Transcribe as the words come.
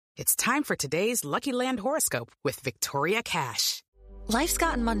It's time for today's Lucky Land horoscope with Victoria Cash. Life's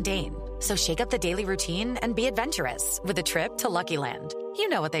gotten mundane, so shake up the daily routine and be adventurous with a trip to Lucky Land. You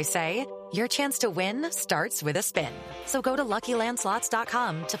know what they say, your chance to win starts with a spin. So go to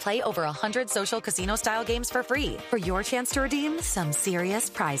LuckyLandSlots.com to play over 100 social casino-style games for free for your chance to redeem some serious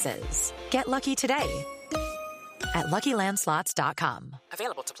prizes. Get lucky today at LuckyLandSlots.com.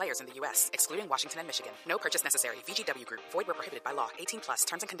 Available to players in the U.S., excluding Washington and Michigan. No purchase necessary. VGW Group. Void where prohibited by law. 18 plus.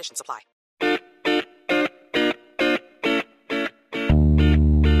 Terms and conditions apply.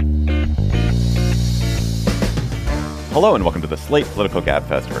 Hello and welcome to the Slate Political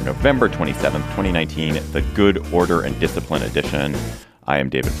Gabfest for November 27th, 2019, the Good Order and Discipline edition. I am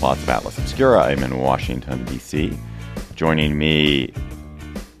David Plotz of Atlas Obscura. I am in Washington, D.C. Joining me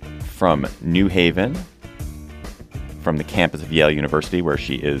from New Haven, from the campus of Yale University, where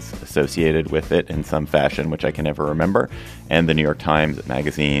she is associated with it in some fashion, which I can never remember, and the New York Times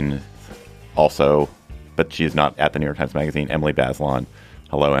Magazine also, but she is not at the New York Times Magazine, Emily Bazelon.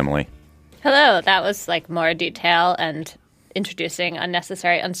 Hello, Emily. Hello. That was like more detail and introducing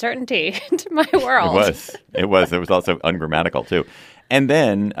unnecessary uncertainty into my world. It was. It was also ungrammatical, too. And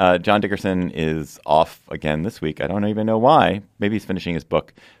then John Dickerson is off again this week. I don't even know why. Maybe he's finishing his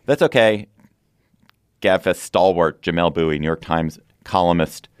book. That's okay. Gabfest stalwart Jamelle Bouie, New York Times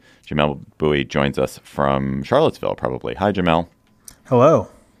columnist Jamelle Bouie joins us from Charlottesville, probably. Hi, Jamelle. Hello.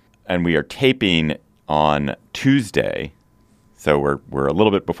 And we are taping on Tuesday, so we're a little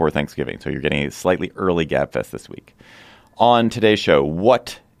bit before Thanksgiving. So you're getting a slightly early Gabfest this week. On today's show,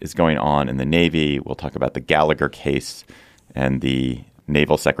 what is going on in the Navy? We'll talk about the Gallagher case and the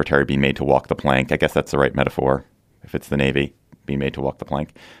naval secretary being made to walk the plank. I guess that's the right metaphor, if it's the Navy being made to walk the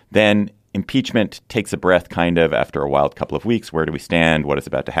plank. Then impeachment takes a breath, kind of, after a wild couple of weeks. Where do we stand? What is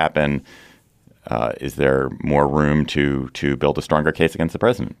about to happen? Is there more room to build a stronger case against the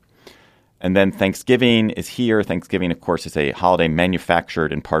president? And then Thanksgiving is here. Thanksgiving, of course, is a holiday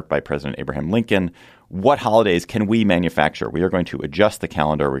manufactured in part by President Abraham Lincoln. What holidays can we manufacture? We are going to adjust the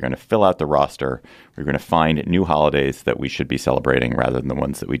calendar. We're going to fill out the roster. We're going to find new holidays that we should be celebrating rather than the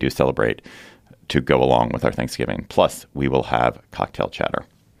ones that we do celebrate to go along with our Thanksgiving. Plus, we will have cocktail chatter.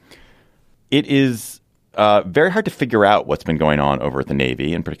 It is very hard to figure out what's been going on over at the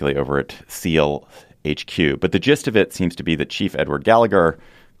Navy, and particularly over at SEAL HQ. But the gist of it seems to be that Chief Edward Gallagher,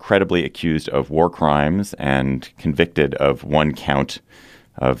 credibly accused of war crimes and convicted of one count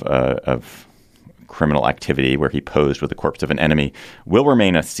of criminal activity where he posed with the corpse of an enemy, will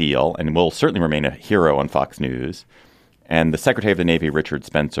remain a SEAL and will certainly remain a hero on Fox News. And the Secretary of the Navy, Richard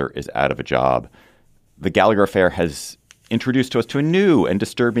Spencer, is out of a job. The Gallagher affair has introduced to us to a new and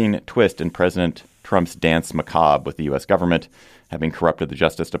disturbing twist in President Trump's dance macabre with the U.S. government, having corrupted the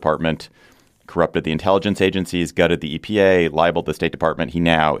Justice Department, corrupted the intelligence agencies, gutted the EPA, libeled the State Department. He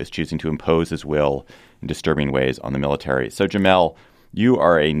now is choosing to impose his will in disturbing ways on the military. So, Jamelle, you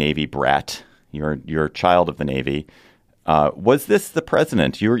are a Navy brat. You're a child of the Navy. Was this the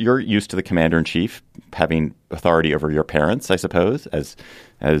president? You're used to the commander-in-chief having authority over your parents, I suppose, as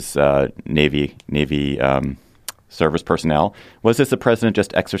Navy service personnel. Was this the president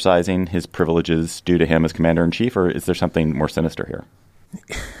just exercising his privileges due to him as commander-in-chief, or is there something more sinister here?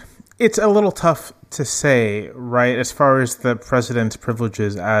 It's a little tough to say, right, as far as the president's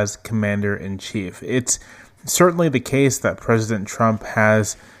privileges as commander-in-chief. It's certainly the case that President Trump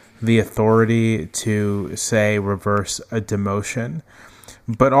has the authority to, say, reverse a demotion.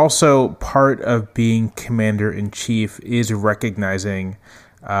 But also part of being commander-in-chief is recognizing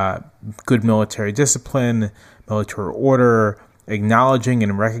good military discipline, military order, acknowledging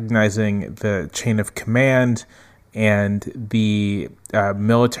and recognizing the chain of command and the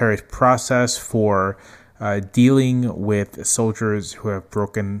military process for dealing with soldiers who have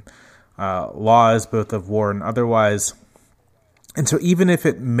broken laws, both of war and otherwise. And so even if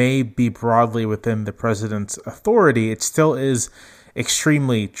it may be broadly within the president's authority, it still is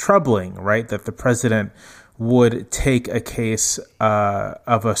extremely troubling, right, that the president would take a case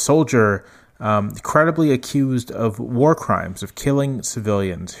of a soldier credibly accused of war crimes, of killing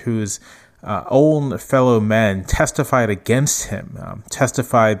civilians, whose own fellow men testified against him,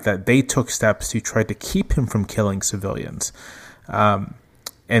 testified that they took steps to try to keep him from killing civilians,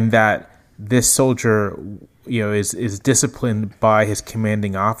 and that this soldier, is disciplined by his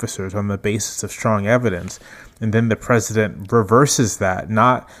commanding officers on the basis of strong evidence, and then the president reverses that,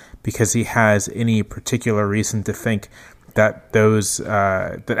 not because he has any particular reason to think that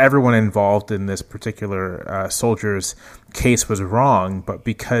that everyone involved in this particular soldier's case was wrong, but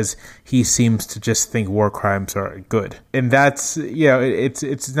because he seems to just think war crimes are good. And that's,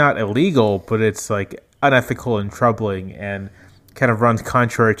 it's not illegal, but it's like unethical and troubling. And kind of runs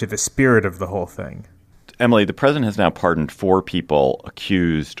contrary to the spirit of the whole thing. Emily, the president has now pardoned 4 people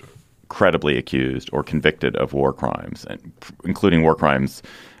credibly accused or convicted of war crimes, including war crimes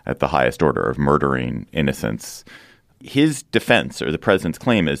at the highest order of murdering innocents. His defense, or the president's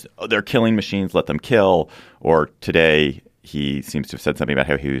claim, is they're killing machines, let them kill. Or today he seems to have said something about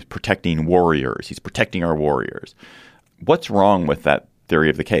how he was protecting warriors. He's protecting our warriors. What's wrong with that theory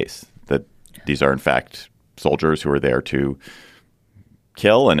of the case, that these are in fact soldiers who are there to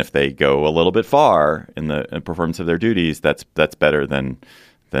kill, and if they go a little bit far in the performance of their duties, that's better than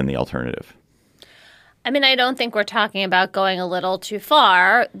the alternative? I mean, I don't think we're talking about going a little too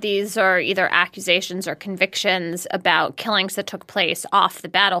far. These are either accusations or convictions about killings that took place off the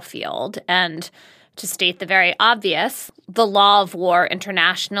battlefield. And to state the very obvious, the law of war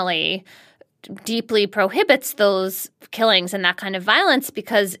internationally deeply prohibits those killings and that kind of violence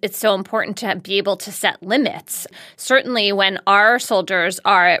because it's so important to be able to set limits. Certainly when our soldiers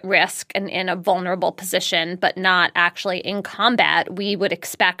are at risk and in a vulnerable position, but not actually in combat, we would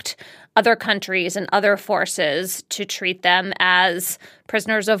expect other countries and other forces to treat them as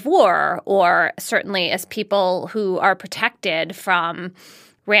prisoners of war, or certainly as people who are protected from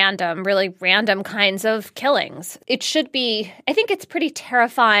really random kinds of killings. It should be, I think it's pretty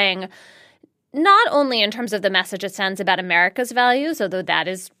terrifying, not only in terms of the message it sends about America's values, although that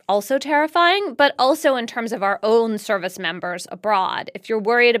is also terrifying, but also in terms of our own service members abroad. If you're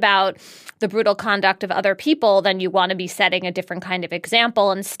worried about the brutal conduct of other people, then you want to be setting a different kind of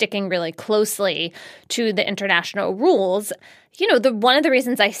example and sticking really closely to the international rules. You know, one of the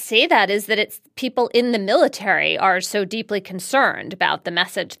reasons I say that is that it's people in the military are so deeply concerned about the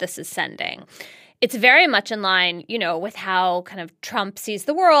message this is sending. It's very much in line, you know, with how kind of Trump sees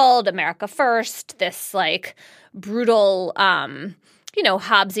the world, America first, this like brutal,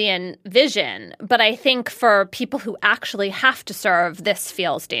 Hobbesian vision. But I think for people who actually have to serve, this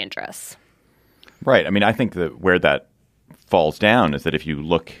feels dangerous. Right. I mean, I think that where that falls down is that if you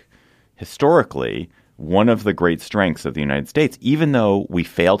look historically, one of the great strengths of the United States, even though we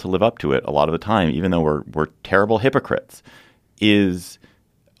fail to live up to it a lot of the time, even though we're terrible hypocrites, is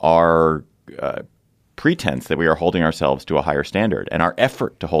our pretense that we are holding ourselves to a higher standard and our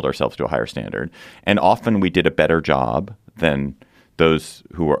effort to hold ourselves to a higher standard. And often we did a better job than those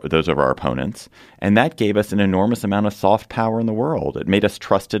of our opponents. And that gave us an enormous amount of soft power in the world. It made us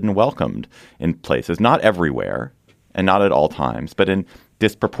trusted and welcomed in places, not everywhere and not at all times, but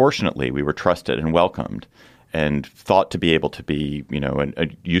disproportionately we were trusted and welcomed and thought to be able to be, a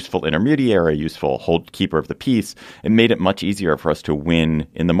useful intermediary, a useful keeper of the peace. It made it much easier for us to win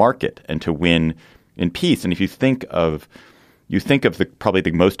in the market and to win in peace. And if you think of probably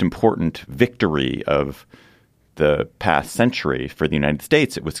the most important victory of the past century for the United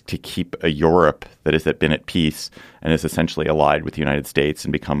States, it was to keep a Europe that has been at peace and is essentially allied with the United States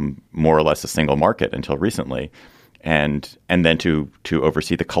and become more or less a single market until recently. And then to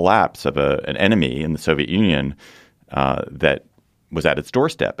oversee the collapse of an enemy in the Soviet Union that was at its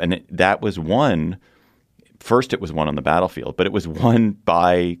doorstep. And that was won. First, it was won on the battlefield, but it was won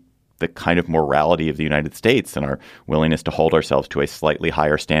by the kind of morality of the United States and our willingness to hold ourselves to a slightly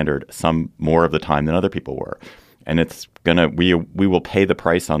higher standard, some more of the time than other people were. And we will pay the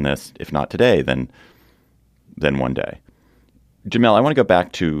price on this, if not today, then one day. Jamelle, I want to go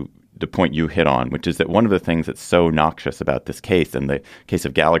back to the point you hit on, which is that one of the things that's so noxious about this case and the case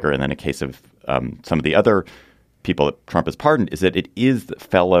of Gallagher and then a case of some of the other people that Trump has pardoned is that it is the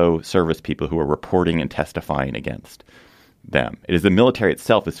fellow service people who are reporting and testifying against them. It is the military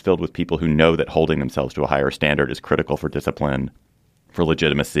itself is filled with people who know that holding themselves to a higher standard is critical for discipline, for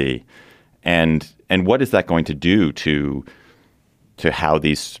legitimacy. And what is that going to do to how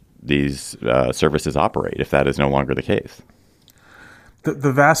these services operate if that is no longer the case?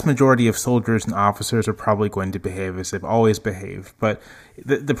 The vast majority of soldiers and officers are probably going to behave as they've always behaved. But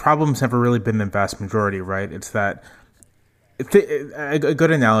the problem's never really been the vast majority, right? It's that a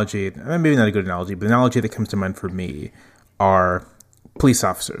good analogy, maybe not a good analogy, but the analogy that comes to mind for me are police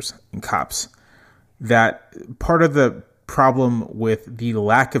officers and cops. That part of the problem with the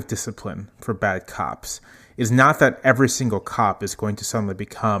lack of discipline for bad cops is not that every single cop is going to suddenly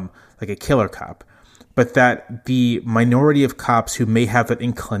become like a killer cop, but that the minority of cops who may have that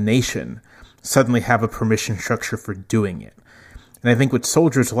inclination suddenly have a permission structure for doing it. And I think with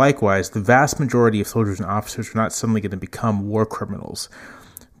soldiers, likewise, the vast majority of soldiers and officers are not suddenly going to become war criminals.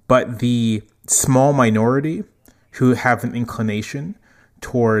 But the small minority who have an inclination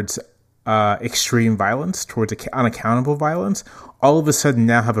towards extreme violence, towards unaccountable violence, all of a sudden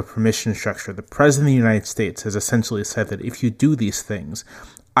now have a permission structure. The President of the United States has essentially said that if you do these things,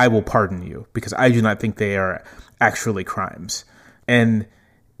 I will pardon you because I do not think they are actually crimes. And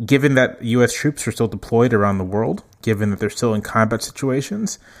given that U.S. troops are still deployed around the world, given that they're still in combat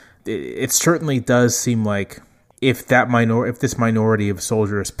situations, it certainly does seem like if this minority of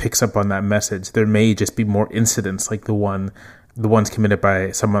soldiers picks up on that message, there may just be more incidents like the ones committed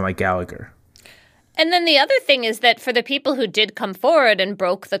by someone like Gallagher. And then the other thing is that for the people who did come forward and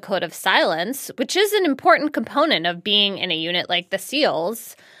broke the code of silence, which is an important component of being in a unit like the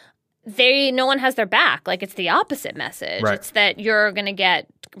SEALs, no one has their back. Like, it's the opposite message. Right. It's that you're going to get,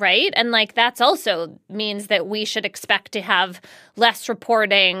 right? And like, that's also means that we should expect to have less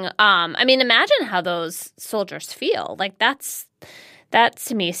reporting. I mean, imagine how those soldiers feel. Like, that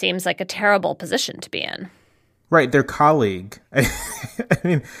to me seems like a terrible position to be in. Right, their colleague. I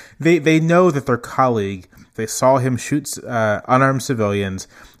mean, they know that their colleague, they saw him shoot unarmed civilians.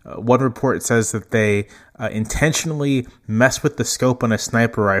 One report says that they intentionally messed with the scope on a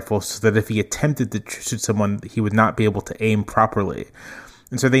sniper rifle so that if he attempted to shoot someone, he would not be able to aim properly.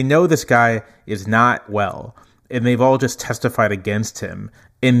 And so they know this guy is not well, and they've all just testified against him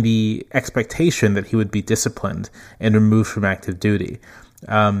in the expectation that he would be disciplined and removed from active duty.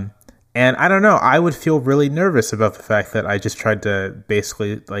 And I don't know, I would feel really nervous about the fact that I just tried to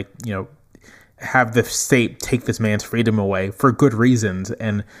basically, have the state take this man's freedom away for good reasons,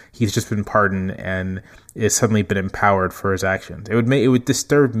 and he's just been pardoned and is suddenly been empowered for his actions. It would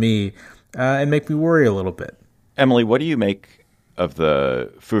disturb me and make me worry a little bit. Emily, what do you make of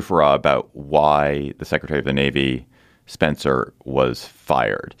the foofara about why the Secretary of the Navy, Spencer, was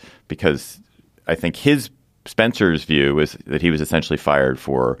fired? Because I think Spencer's view is that he was essentially fired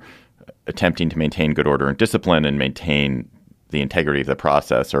for attempting to maintain good order and discipline and maintain the integrity of the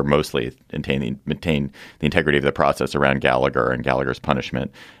process, or mostly maintain the integrity of the process around Gallagher and Gallagher's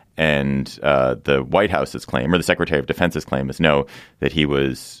punishment. And the White House's claim, or the Secretary of Defense's claim, is that he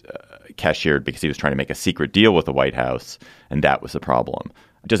was cashiered because he was trying to make a secret deal with the White House, and that was the problem.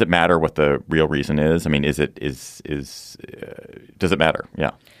 Does it matter what the real reason is? I mean, does it matter?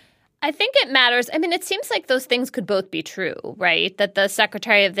 Yeah. I think it matters. I mean, it seems like those things could both be true, right? That the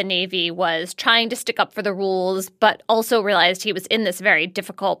Secretary of the Navy was trying to stick up for the rules, but also realized he was in this very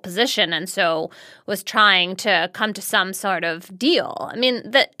difficult position and so was trying to come to some sort of deal. I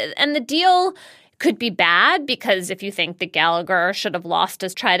mean, the deal could be bad because if you think that Gallagher should have lost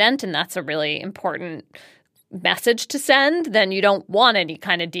his trident, and that's a really important message to send, then you don't want any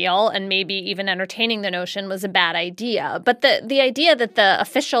kind of deal, and maybe even entertaining the notion was a bad idea. But the idea that the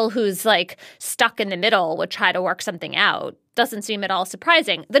official who's like stuck in the middle would try to work something out doesn't seem at all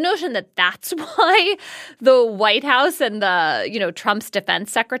surprising. The notion that that's why the White House and Trump's defense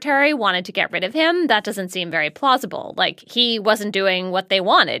secretary wanted to get rid of him, that doesn't seem very plausible. Like, he wasn't doing what they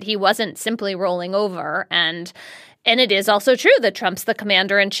wanted. He wasn't simply rolling over. And it is also true that Trump's the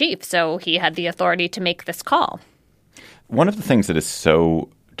commander-in-chief, so he had the authority to make this call. One of the things that is so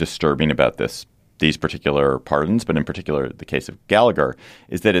disturbing about these particular pardons, but in particular the case of Gallagher,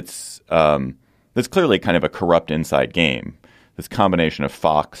 is that it's clearly kind of a corrupt inside game. This combination of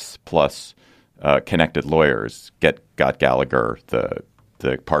Fox plus connected lawyers got Gallagher the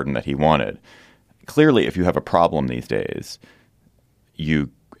pardon that he wanted. Clearly, if you have a problem these days,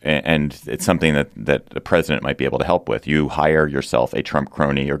 and it's something that the president might be able to help with, you hire yourself a Trump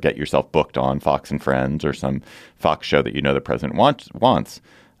crony or get yourself booked on Fox and Friends or some Fox show that the president wants.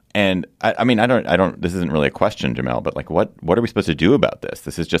 And I mean, I don't. This isn't really a question, Jamelle, but like, what are we supposed to do about this?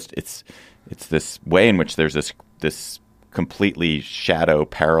 This is just it's this way in which there's this completely shadow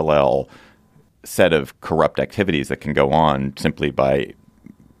parallel set of corrupt activities that can go on simply by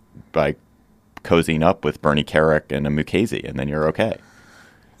cozying up with Bernie Kerik and a Mukasey, and then you're okay.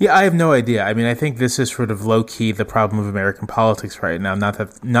 Yeah, I have no idea. I mean, I think this is sort of low-key the problem of American politics right now.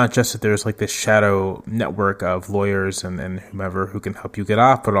 Not just that there's like this shadow network of lawyers and whomever who can help you get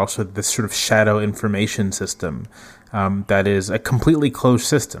off, but also this sort of shadow information system that is a completely closed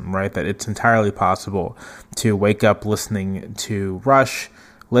system, right? That it's entirely possible to wake up listening to Rush,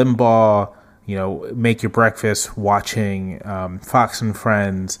 Limbaugh, make your breakfast watching Fox and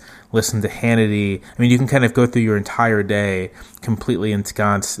Friends, listen to Hannity. I mean, you can kind of go through your entire day completely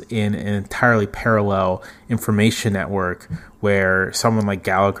ensconced in an entirely parallel information network where someone like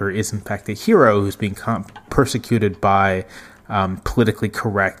Gallagher is, in fact, a hero who's being persecuted by politically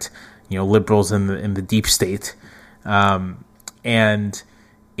correct, liberals in the deep state. And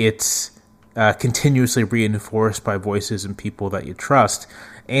it's continuously reinforced by voices and people that you trust.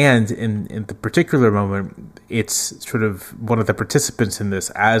 And in the particular moment, it's sort of one of the participants in this,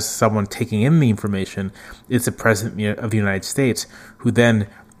 as someone taking in the information, is the president of the United States, who then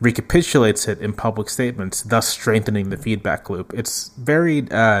recapitulates it in public statements, thus strengthening the feedback loop. It's very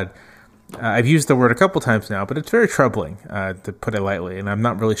I've used the word a couple times now, but it's very troubling, to put it lightly, and I'm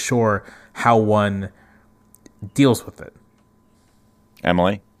not really sure how one deals with it.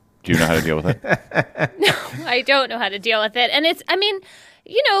 Emily, do you know how to deal with it? No, I don't know how to deal with it. And it's, I mean,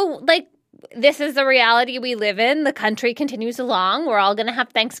 this is the reality we live in. The country continues along. We're all going to have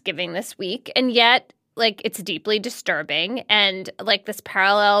Thanksgiving this week. And yet, it's deeply disturbing and this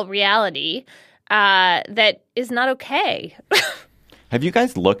parallel reality that is not okay. Have you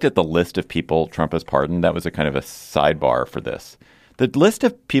guys looked at the list of people Trump has pardoned? That was a kind of a sidebar for this. The list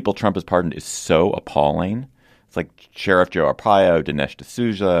of people Trump has pardoned is so appalling. It's like Sheriff Joe Arpaio, Dinesh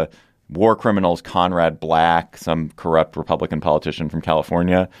D'Souza, war criminals, Conrad Black, some corrupt Republican politician from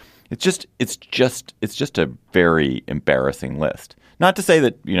California. It's just a very embarrassing list. Not to say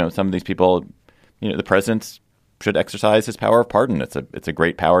that, some of these people, the president should exercise his power of pardon. It's a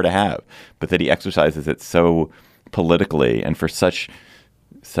great power to have, but that he exercises it so politically and for such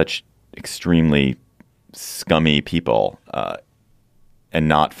extremely scummy people, and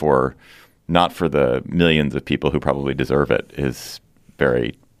not for the millions of people who probably deserve it, is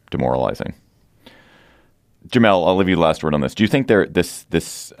very demoralizing. Jamelle, I'll leave you the last word on this. Do you think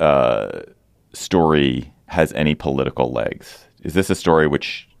this story has any political legs? Is this a story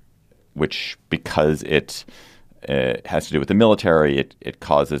which because it has to do with the military, it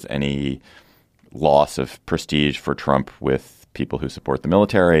causes any loss of prestige for Trump with people who support the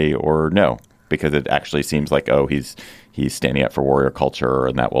military, or no? Because it actually seems like, he's standing up for warrior culture,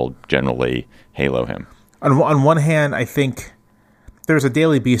 and that will generally halo him. On one hand, I think there's a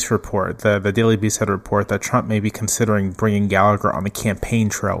Daily Beast report, the Daily Beast had a report that Trump may be considering bringing Gallagher on the campaign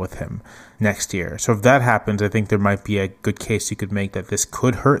trail with him next year. So if that happens, I think there might be a good case you could make that this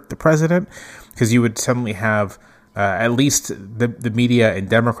could hurt the president, because you would suddenly have at least the media and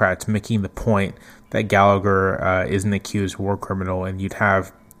Democrats making the point that Gallagher is an accused war criminal, and you'd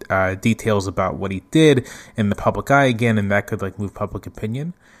have details about what he did in the public eye again, and that could move public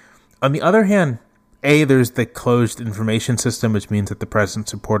opinion. On the other hand, there's the closed information system, which means that the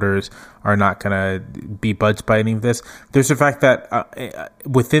president's supporters are not going to be budged by any of this. There's the fact that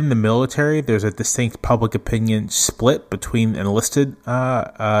within the military, there's a distinct public opinion split between enlisted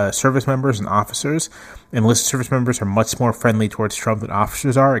service members and officers. Enlisted service members are much more friendly towards Trump than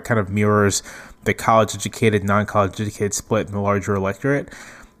officers are. It kind of mirrors the college-educated, non-college-educated split in the larger electorate.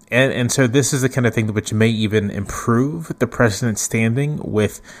 And so this is the kind of thing which may even improve the president's standing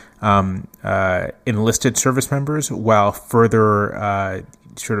with enlisted service members, while further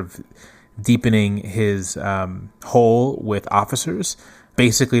sort of deepening his hole with officers.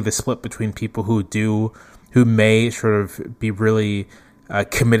 Basically, the split between people who may sort of be really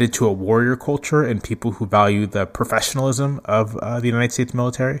committed to a warrior culture and people who value the professionalism of the United States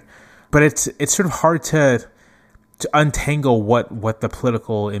military. But it's sort of hard to untangle what the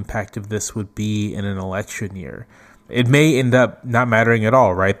political impact of this would be in an election year. It may end up not mattering at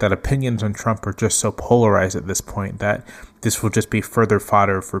all, right? That opinions on Trump are just so polarized at this point that this will just be further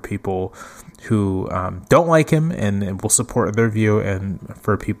fodder for people who don't like him and will support their view, and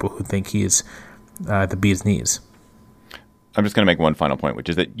for people who think he's the bee's knees. I'm just going to make one final point, which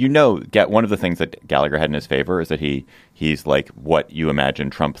is that, one of the things that Gallagher had in his favor is that he's like what you imagine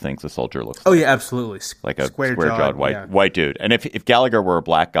Trump thinks a soldier looks like. Oh, yeah, absolutely. Like a square-jawed white dude. And if Gallagher were a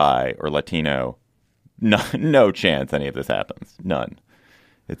black guy or Latino, no chance any of this happens. None.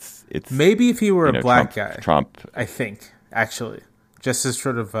 It's maybe if he were a black guy. Trump. I think, actually. Just as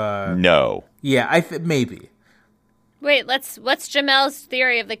sort of... No. Yeah, maybe. Wait, what's Jamel's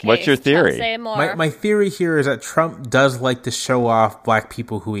theory of the case? What's your theory? Say more. My theory here is that Trump does like to show off black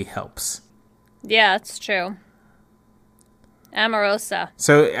people who he helps. Yeah, it's true. Amorosa.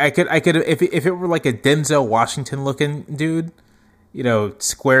 So I could if it were like a Denzel Washington looking dude,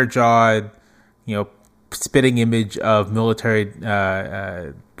 square jawed, spitting image of military,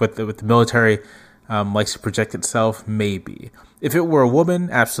 with the military likes to project itself, maybe. If it were a woman,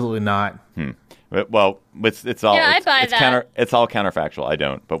 absolutely not. Well, it's all. Yeah, I buy that. It's all counterfactual. I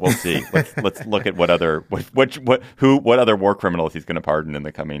don't, but we'll see. Let's look at what other war criminals he's going to pardon in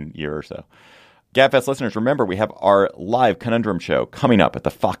the coming year or so. GabFest listeners, remember we have our live Conundrum show coming up at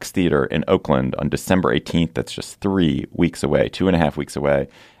the Fox Theater in Oakland on December 18th. That's just 3 weeks away, 2.5 weeks away.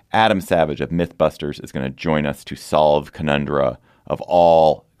 Adam Savage of Mythbusters is going to join us to solve conundra of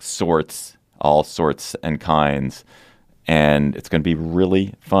all sorts and kinds. And it's going to be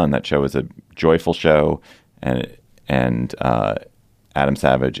really fun. That show is a joyful show, and Adam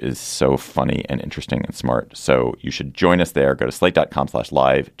Savage is so funny and interesting and smart. So you should join us there. Go to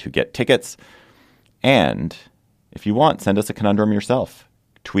slate.com/live to get tickets. And if you want, send us a conundrum yourself.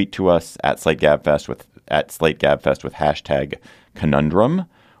 Tweet to us at SlateGabFest with hashtag conundrum,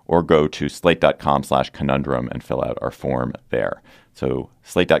 or go to slate.com/conundrum and fill out our form there. So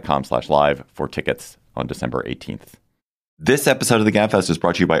slate.com/live for tickets on December 18th. This episode of the GabFest is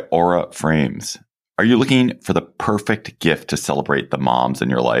brought to you by Aura Frames. Are you looking for the perfect gift to celebrate the moms in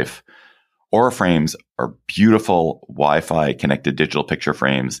your life? Aura Frames are beautiful Wi-Fi connected digital picture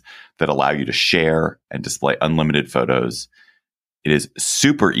frames that allow you to share and display unlimited photos. It is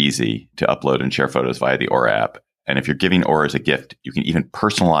super easy to upload and share photos via the Aura app. And if you're giving Aura as a gift, you can even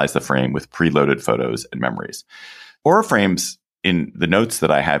personalize the frame with preloaded photos and memories. Aura Frames, in the notes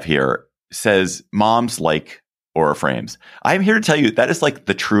that I have here, says moms like Aura Frames. I'm here to tell you that is like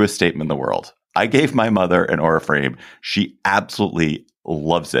the truest statement in the world. I gave my mother an Aura frame. She absolutely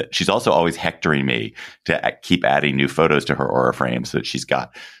loves it. She's also always hectoring me to keep adding new photos to her Aura frame so that she's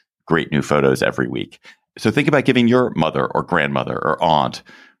got great new photos every week. So think about giving your mother or grandmother or aunt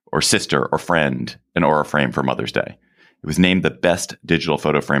or sister or friend an Aura frame for Mother's Day. It was named the best digital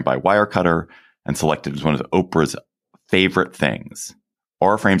photo frame by Wirecutter and selected as one of Oprah's favorite things.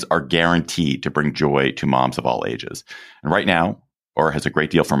 Aura frames are guaranteed to bring joy to moms of all ages. And right now, Aura has a great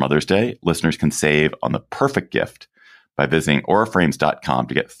deal for Mother's Day. Listeners can save on the perfect gift by visiting auraframes.com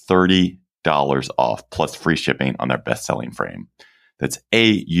to get $30 off plus free shipping on their best-selling frame. That's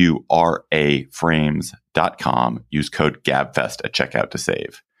AURA frames.com. Use code GABFEST at checkout to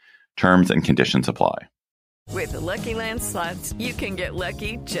save. Terms and conditions apply. With the Lucky Land Slots, you can get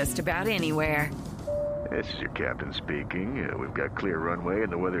lucky just about anywhere. This is your captain speaking. We've got clear runway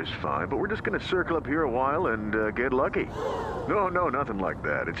and the weather's fine, but we're just going to circle up here a while and get lucky. No, nothing like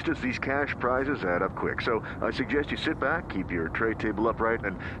that. It's just these cash prizes add up quick. So I suggest you sit back, keep your tray table upright,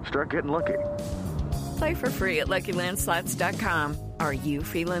 and start getting lucky. Play for free at LuckyLandSlots.com. Are you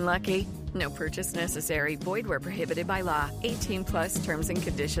feeling lucky? No purchase necessary. Void where prohibited by law. 18 plus terms and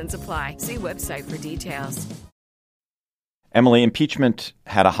conditions apply. See website for details. Emily, impeachment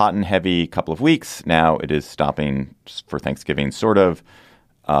had a hot and heavy couple of weeks. Now it is stopping for Thanksgiving, sort of.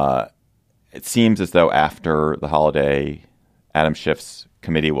 It seems as though after the holiday, Adam Schiff's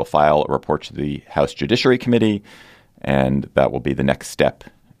committee will file a report to the House Judiciary Committee, and that will be the next step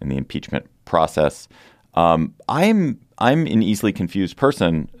in the impeachment process. I'm an easily confused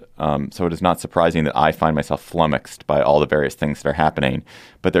person, so it is not surprising that I find myself flummoxed by all the various things that are happening.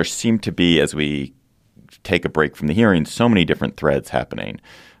 But there seem to be, as we take a break from the hearing, so many different threads happening,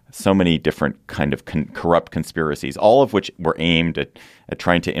 so many different kind of corrupt conspiracies, all of which were aimed at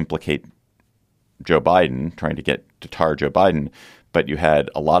trying to implicate Joe Biden, trying to get to tar Joe Biden. But you had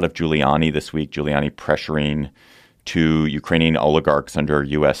a lot of Giuliani this week, Giuliani pressuring to Ukrainian oligarchs under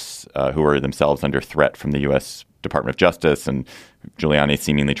U.S. Who are themselves under threat from the U.S. Department of Justice, and Giuliani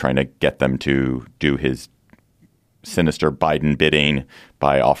seemingly trying to get them to do his sinister Biden bidding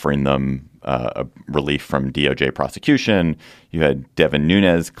by offering them a relief from DOJ prosecution. You had Devin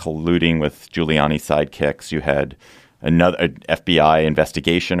Nunes colluding with Giuliani sidekicks. You had another FBI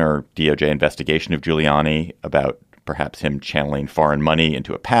investigation or DOJ investigation of Giuliani about perhaps him channeling foreign money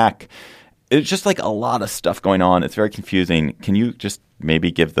into a PAC. It's just like a lot of stuff going on. It's very confusing. Can you just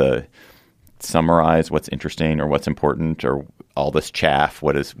maybe summarize what's interesting or what's important or all this chaff?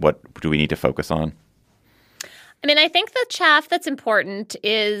 What do we need to focus on? I mean, I think the chaff that's important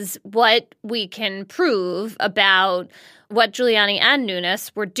is what we can prove about what Giuliani and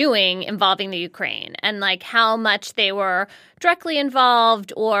Nunes were doing involving the Ukraine and like how much they were directly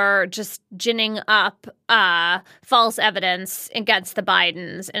involved or just ginning up false evidence against the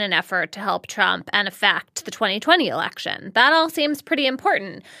Bidens in an effort to help Trump and affect the 2020 election. That all seems pretty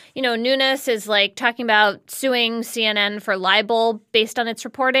important. You know, Nunes is like talking about suing CNN for libel based on its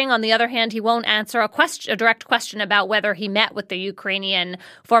reporting. On the other hand, he won't answer a direct question about whether he met with the Ukrainian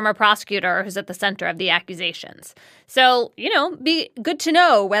former prosecutor who's at the center of the accusations. So, you know, be good to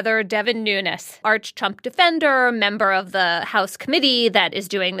know whether Devin Nunes, arch-Trump defender, member of the House committee that is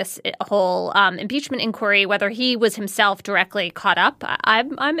doing this whole impeachment inquiry, whether he was himself directly caught up.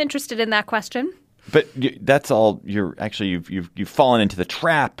 I'm interested in that question. But that's all. You've fallen into the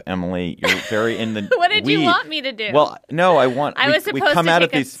trap, Emily. You're very in the. What did you want me to do? Well, no, I was supposed to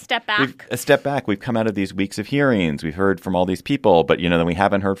take a step back. A step back. We've come out of these weeks of hearings. We've heard from all these people, but then we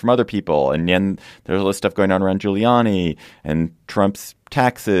haven't heard from other people. And then there's all this stuff going on around Giuliani and Trump's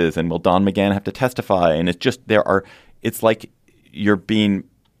taxes, and will Don McGahn have to testify? And it's just it's like you're being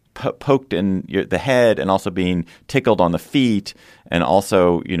poked in the head, and also being tickled on the feet, and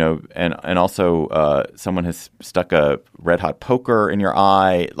also, and also someone has stuck a red hot poker in your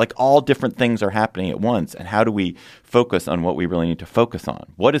eye. Like, all different things are happening at once. And how do we focus on what we really need to focus on?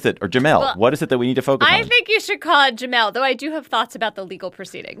 What is it, or Jamelle, what is it that we need to focus on? I think you should call it Jamelle, though I do have thoughts about the legal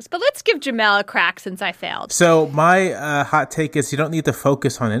proceedings. But let's give Jamelle a crack since I failed. So my hot take is you don't need to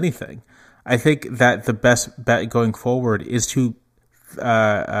focus on anything. I think that the best bet going forward is to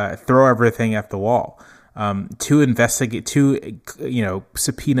throw everything at the wall, to investigate, to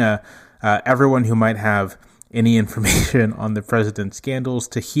subpoena everyone who might have any information on the president's scandals,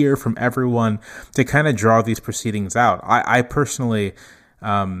 to hear from everyone, to kind of draw these proceedings out. I personally,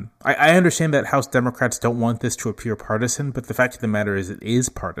 I understand that House Democrats don't want this to appear partisan, but the fact of the matter is it is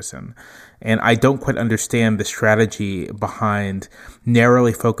partisan. And I don't quite understand the strategy behind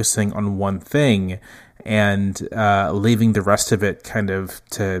narrowly focusing on one thing and leaving the rest of it kind of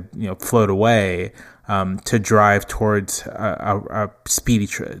to float away, to drive towards a speedy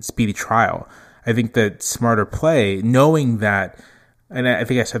trial. I think that smarter play, knowing that, and I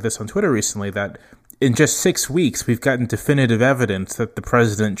think I said this on Twitter recently, that in just 6 weeks we've gotten definitive evidence that the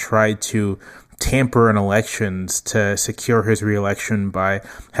president tried to tamper in elections to secure his reelection by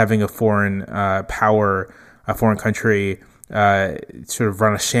having a foreign power, a foreign country, sort of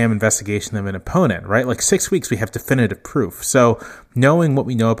run a sham investigation of an opponent, right? Like 6 weeks, we have definitive proof. So knowing what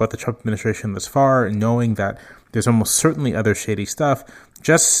we know about the Trump administration thus far, and knowing that there's almost certainly other shady stuff,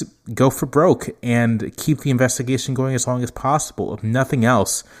 just go for broke and keep the investigation going as long as possible. If nothing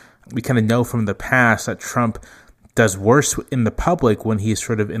else, we kind of know from the past that Trump does worse in the public when he's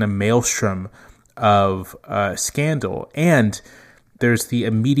sort of in a maelstrom of scandal. And there's the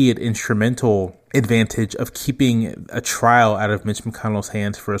immediate instrumental advantage of keeping a trial out of Mitch McConnell's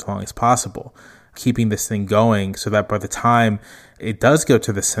hands for as long as possible, keeping this thing going so that by the time it does go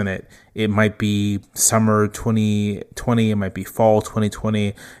to the Senate, it might be summer 2020, it might be fall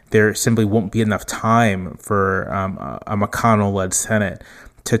 2020. There simply won't be enough time for a McConnell-led Senate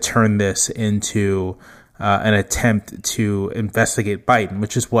to turn this into an attempt to investigate Biden,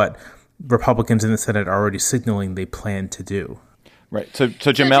 which is what Republicans in the Senate are already signaling they plan to do. Right. So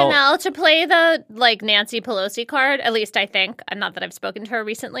Jamelle, to play the Nancy Pelosi card, at least I think, not that I've spoken to her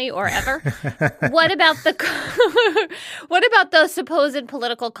recently or ever. What about the supposed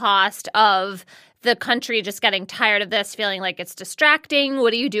political cost of the country just getting tired of this, feeling like it's distracting?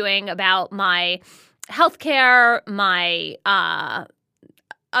 What are you doing about my healthcare, my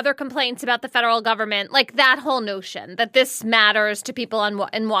other complaints about the federal government, like that whole notion that this matters to people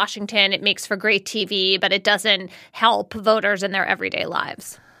in Washington. It makes for great TV, but it doesn't help voters in their everyday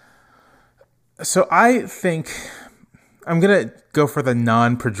lives. So I think I'm going to go for the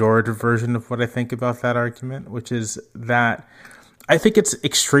non-pejorative version of what I think about that argument, which is that I think it's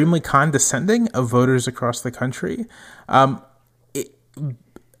extremely condescending of voters across the country.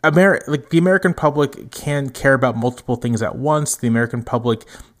 The American public can care about multiple things at once. The American public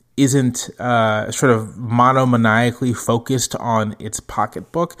isn't sort of monomaniacally focused on its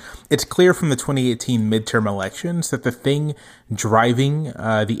pocketbook. It's clear from the 2018 midterm elections that the thing driving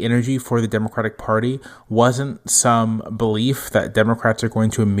the energy for the Democratic Party wasn't some belief that Democrats are going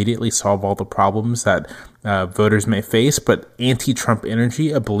to immediately solve all the problems that voters may face, but anti-Trump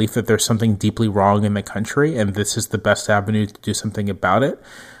energy, a belief that there's something deeply wrong in the country and this is the best avenue to do something about it.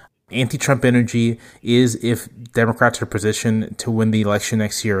 Anti-Trump energy is, if Democrats are positioned to win the election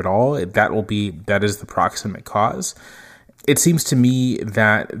next year at all, that is the proximate cause. It seems to me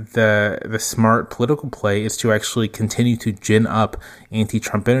that the smart political play is to actually continue to gin up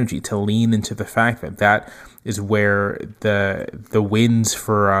anti-Trump energy, to lean into the fact that is where the wins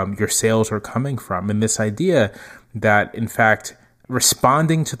for your sales are coming from. And this idea that, in fact,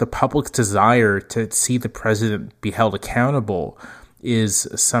 responding to the public's desire to see the president be held accountable is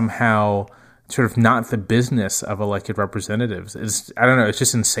somehow sort of not the business of elected representatives. I don't know, it's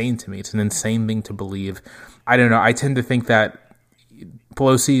just insane to me. It's an insane thing to believe. I don't know, I tend to think that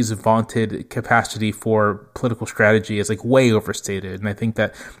Pelosi's vaunted capacity for political strategy is like way overstated. And I think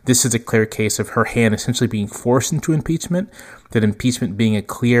that this is a clear case of her hand essentially being forced into impeachment, that impeachment being a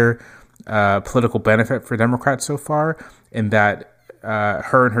clear political benefit for Democrats so far, and that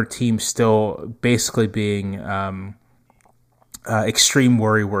her and her team still basically being extreme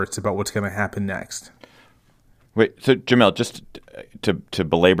worry words about what's going to happen next. Wait, so Jamelle, just to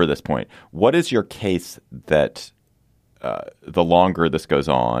belabor this point, what is your case that the longer this goes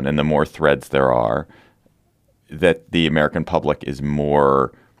on and the more threads there are, that the American public has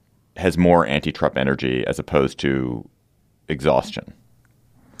more anti-Trump energy as opposed to exhaustion?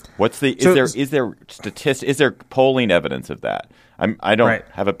 Is there polling evidence of that? I don't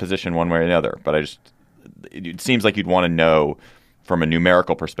have a position one way or the other, but it seems like you'd want to know from a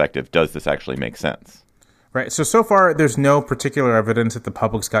numerical perspective, does this actually make sense? Right. So far, there's no particular evidence that the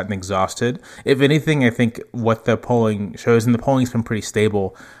public's gotten exhausted. If anything, I think what the polling shows, and the polling's been pretty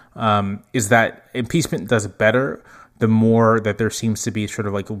stable, is that impeachment does better the more that there seems to be sort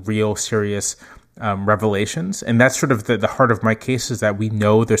of like real serious revelations. And that's sort of the heart of my case, is that we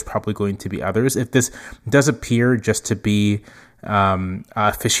know there's probably going to be others. If this does appear just to be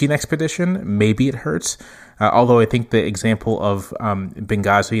a fishing expedition, maybe it hurts. Although I think the example of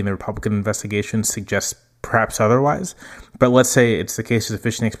Benghazi and the Republican investigation suggests perhaps otherwise. But let's say it's the case that the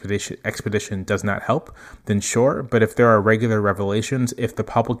fishing expedition does not help, then sure. But if there are regular revelations, if the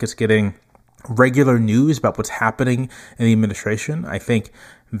public is getting regular news about what's happening in the administration, I think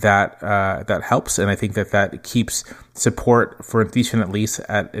that that helps. And I think that keeps support for impeachment at least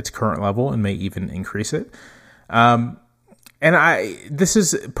at its current level and may even increase it. And this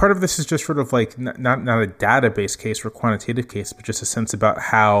is just sort of like not a database case or quantitative case, but just a sense about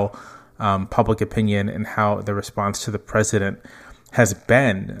how public opinion and how the response to the president has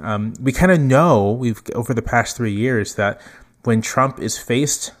been. We kind of know over the past 3 years that when Trump is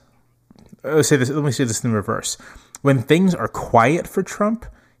faced, let me say this in reverse. When things are quiet for Trump,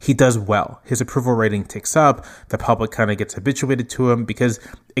 he does well. His approval rating ticks up. The public kind of gets habituated to him because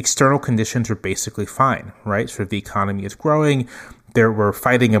external conditions are basically fine, right? Sort of the economy is growing. We're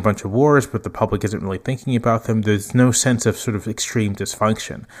fighting a bunch of wars, but the public isn't really thinking about them. There's no sense of sort of extreme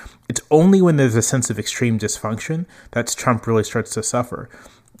dysfunction. It's only when there's a sense of extreme dysfunction that Trump really starts to suffer.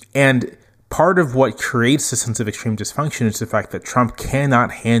 And part of what creates the sense of extreme dysfunction is the fact that Trump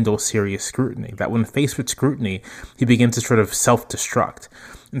cannot handle serious scrutiny, that when faced with scrutiny, he begins to sort of self-destruct.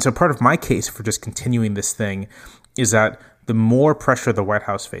 And so part of my case for just continuing this thing is that the more pressure the White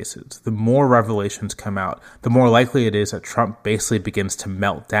House faces, the more revelations come out, the more likely it is that Trump basically begins to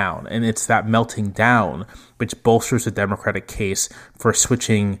melt down. And it's that melting down which bolsters the Democratic case for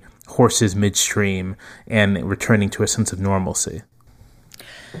switching horses midstream and returning to a sense of normalcy.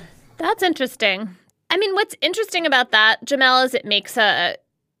 That's interesting. I mean, what's interesting about that, Jamelle, is it makes a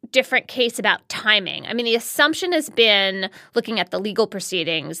different case about timing. I mean, the assumption has been, looking at the legal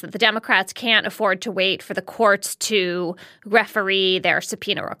proceedings, that the Democrats can't afford to wait for the courts to referee their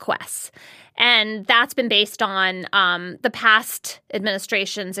subpoena requests. And that's been based on the past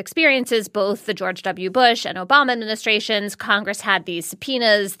administration's experiences, both the George W. Bush and Obama administrations. Congress had these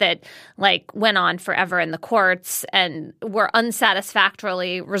subpoenas that went on forever in the courts and were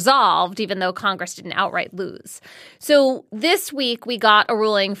unsatisfactorily resolved, even though Congress didn't outright lose. So this week we got a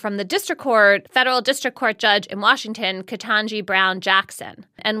ruling from the district court, federal district court judge in Washington, Ketanji Brown Jackson.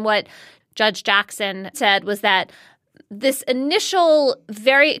 And what Judge Jackson said was that this initial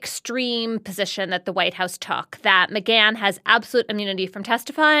very extreme position that the White House took, that McGahn has absolute immunity from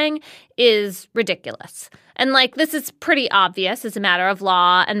testifying, is ridiculous. And this is pretty obvious as a matter of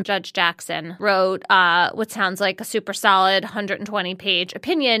law. And Judge Jackson wrote what sounds like a super solid 120-page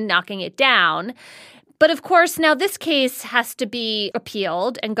opinion knocking it down. But of course, now this case has to be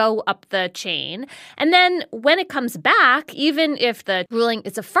appealed and go up the chain. And then when it comes back, even if the ruling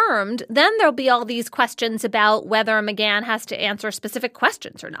is affirmed, then there'll be all these questions about whether McGahn has to answer specific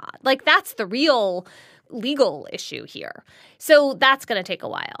questions or not. That's the real legal issue here. So that's going to take a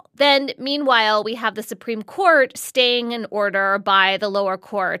while. Then, meanwhile, we have the Supreme Court staying an order by the lower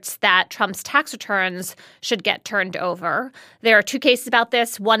courts that Trump's tax returns should get turned over. There are two cases about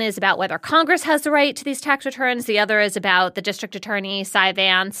this. One is about whether Congress has the right to these tax returns. The other is about the district attorney, Cy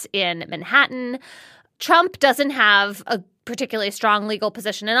Vance, in Manhattan. Trump doesn't have a particularly strong legal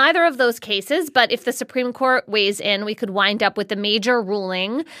position in either of those cases, but if the Supreme Court weighs in, we could wind up with a major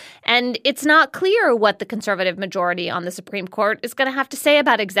ruling. And it's not clear what the conservative majority on the Supreme Court is going to have to say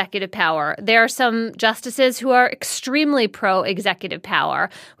about executive power. There are some justices who are extremely pro-executive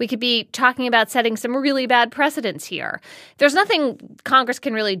power. We could be talking about setting some really bad precedents here. There's nothing Congress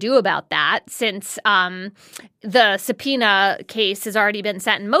can really do about that since the subpoena case has already been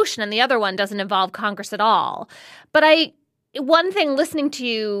set in motion and the other one doesn't involve Congress at all. But one thing, listening to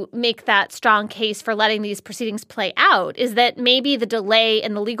you make that strong case for letting these proceedings play out, is that maybe the delay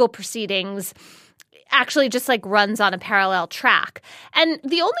in the legal proceedings actually just runs on a parallel track. And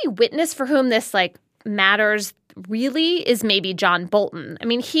the only witness for whom this matters really is maybe John Bolton. I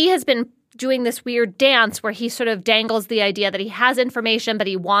mean, he has been doing this weird dance where he sort of dangles the idea that he has information, but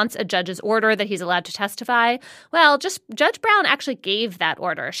he wants a judge's order that he's allowed to testify. Well, Judge Brown actually gave that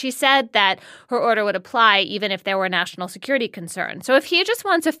order. She said that her order would apply even if there were national security concerns. So if he just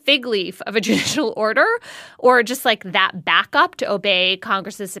wants a fig leaf of a judicial order or just that backup to obey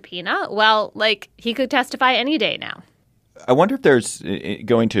Congress's subpoena, well, he could testify any day now. I wonder if there's,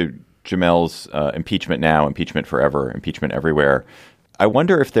 going to Jamel's impeachment now, impeachment forever, impeachment everywhere. I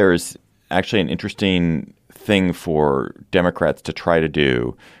wonder if there's actually an interesting thing for Democrats to try to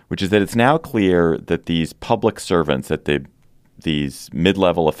do, which is that it's now clear that these public servants, that these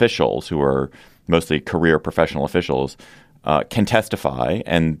mid-level officials who are mostly career professional officials can testify,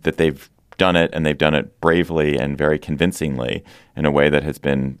 and that they've done it, and they've done it bravely and very convincingly in a way that has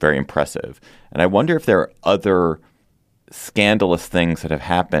been very impressive. And I wonder if there are other scandalous things that have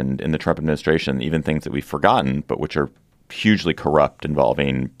happened in the Trump administration, even things that we've forgotten, but which are hugely corrupt,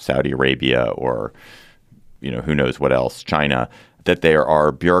 involving Saudi Arabia or, who knows what else, China, that there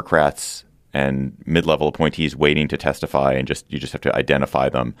are bureaucrats and mid-level appointees waiting to testify, and you just have to identify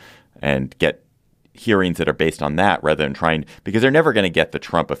them and get hearings that are based on that, rather than because they're never going to get the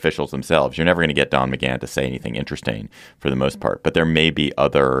Trump officials themselves. You're never going to get Don McGahn to say anything interesting for the most part. But there may be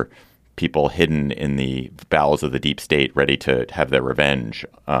other people hidden in the bowels of the deep state ready to have their revenge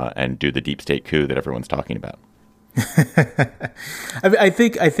and do the deep state coup that everyone's talking about. I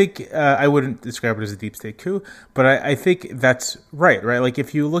think I wouldn't describe it as a deep state coup, but I think that's right? Like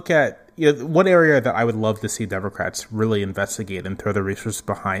if you look at one area that I would love to see Democrats really investigate and throw the resources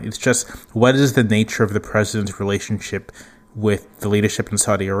behind, it's just what is the nature of the president's relationship with the leadership in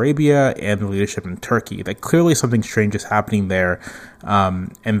Saudi Arabia and the leadership in Turkey. That clearly something strange is happening there,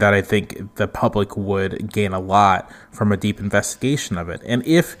 and that I think the public would gain a lot from a deep investigation of it. And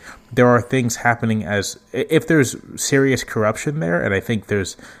if there are things happening if there's serious corruption there, and I think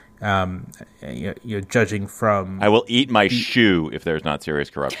there's, judging from... I will eat my shoe if there's not serious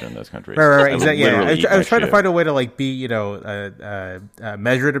corruption in those countries. Right, exactly. I was trying to find a way to be,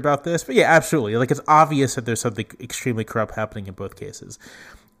 measured about this, but yeah, absolutely. Like it's obvious that there's something extremely corrupt happening in both cases,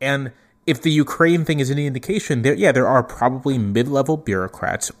 and if the Ukraine thing is any indication, there are probably mid-level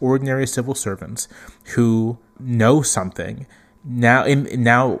bureaucrats, ordinary civil servants who know something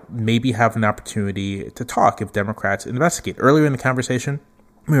now maybe have an opportunity to talk if Democrats investigate. Earlier in the conversation,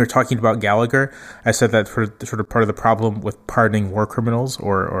 we were talking about Gallagher. I said that for sort of part of the problem with pardoning war criminals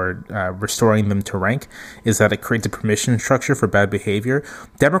or restoring them to rank is that it creates a permission structure for bad behavior.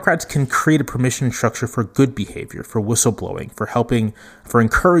 Democrats can create a permission structure for good behavior, for whistleblowing, for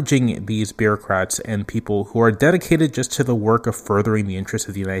encouraging these bureaucrats and people who are dedicated just to the work of furthering the interests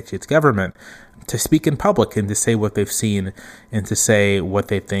of the United States government to speak in public and to say what they've seen and to say what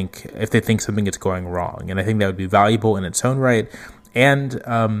they think if they think something is going wrong. And I think that would be valuable in its own right. And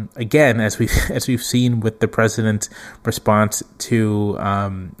again, as we've seen with the president's response to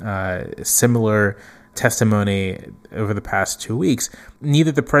similar testimony over the past 2 weeks,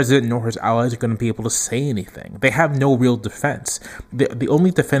 neither the president nor his allies are going to be able to say anything. They have no real defense. The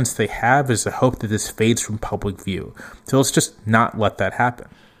only defense they have is the hope that this fades from public view. So let's just not let that happen.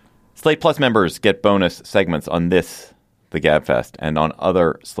 Slate Plus members get bonus segments on this, the GabFest, and on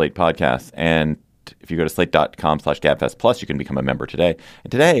other Slate podcasts. And if you go to slate.com/GabFest Plus, you can become a member today.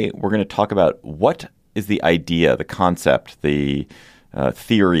 And today, we're going to talk about what is the idea, the concept, the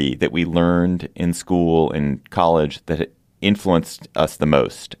theory that we learned in school, in college, that influenced us the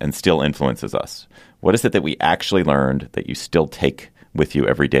most and still influences us. What is it that we actually learned that you still take with you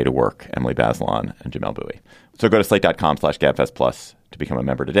every day to work? Emily Bazelon and Jamelle Bouie. So go to slate.com/GabFest Plus to become a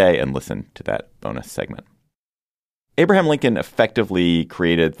member today and listen to that bonus segment. Abraham Lincoln effectively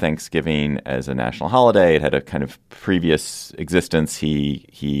created Thanksgiving as a national holiday. It had a kind of previous existence.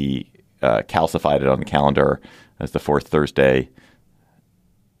 He calcified it on the calendar as the fourth Thursday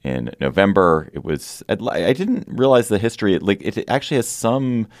in November. It was. I didn't realize the history. It actually has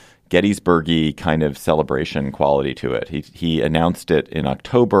some Gettysburg-y kind of celebration quality to it. He announced it in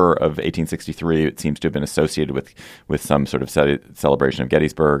October of 1863. It seems to have been associated with some sort of celebration of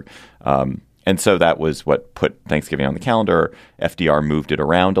Gettysburg. And so that was what put Thanksgiving on the calendar. FDR moved it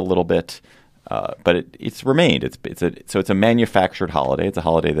around a little bit, but it's remained. So it's a manufactured holiday. It's a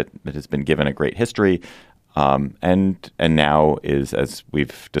holiday that has been given a great history, and now is, as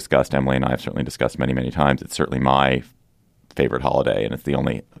we've discussed, Emily and I have certainly discussed many, many times, it's certainly my favorite holiday, and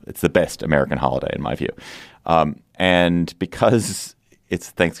it's the best American holiday in my view. And because it's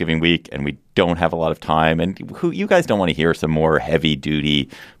Thanksgiving week and we don't have a lot of time, and you guys don't want to hear some more heavy-duty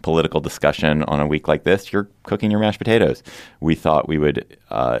political discussion on a week like this. You're cooking your mashed potatoes. We thought we would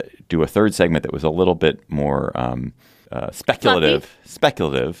do a third segment that was a little bit more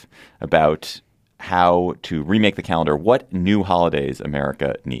speculative about how to remake the calendar. What new holidays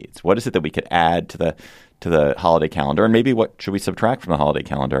America needs? What is it that we could add to the holiday calendar, and maybe what should we subtract from the holiday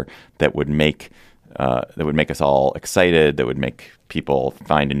calendar that would make us all excited, that would make people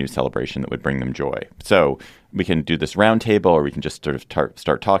find a new celebration that would bring them joy. So we can do this round table, or we can just sort of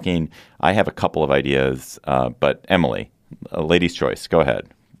start talking. I have a couple of ideas, but Emily, A lady's choice. Go ahead.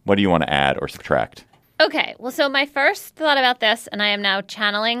 What do you want to add or subtract? Okay, well, so my first thought about this, and I am now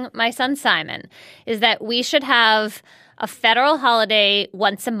channeling my son Simon, is that we should have a federal holiday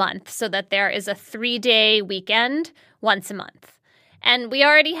once a month so that there is a 3-day weekend once a month. And we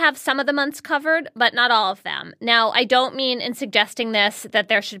already have some of the months covered, but not all of them. Now, I don't mean in suggesting this that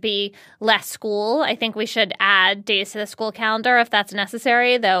there should be less school. I think we should add days to the school calendar if that's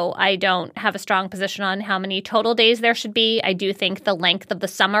necessary, though I don't have a strong position on how many total days there should be. I do think the length of the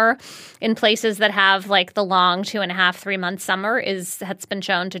summer in places that have like the long 2.5, 3 month summer has been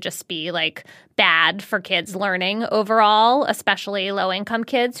shown to just be like bad for kids learning overall, especially low-income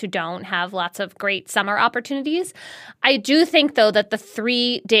kids who don't have lots of great summer opportunities. I do think, though, that the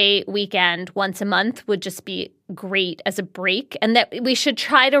 3-day weekend once a month would just be great as a break, and that we should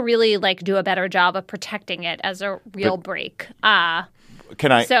try to really like do a better job of protecting it as a real break. Can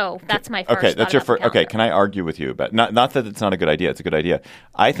I? So that's my first. Okay, that's your first. Okay, can I argue with you about not that it's not a good idea? It's a good idea.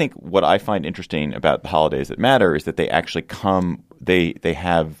 I think what I find interesting about the holidays that matter is that they actually come. They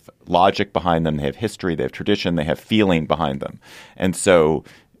have logic behind them. They have history. They have tradition. They have feeling behind them. And so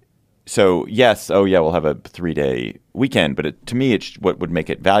yes, oh yeah, we'll have a 3-day weekend. But to me, what would make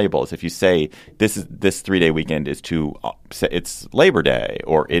it valuable is if you say this 3-day weekend is it's Labor Day,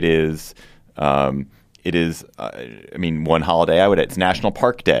 or it is. One holiday I would add, it's National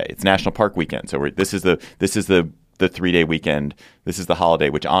Park Day. It's National Park Weekend. So this is the 3-day weekend. This is the holiday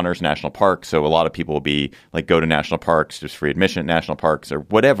which honors national parks. So a lot of people will be like, go to national parks, there's free admission at national parks or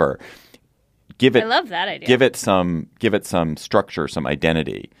whatever. I love that idea. Give it some structure, some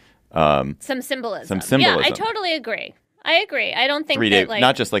identity. Some symbolism. Yeah, I totally agree. I don't think that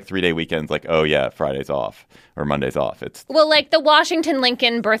not just like 3-day weekends, like, oh yeah, Friday's off or Monday's off. It's like the Washington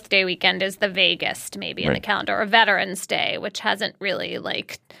Lincoln birthday weekend is the vaguest maybe in the calendar, or Veterans Day, which hasn't really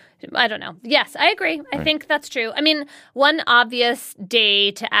I don't know. Yes, I agree. I think that's true. I mean, one obvious day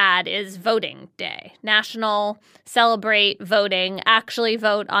to add is Voting Day. National celebrate voting, actually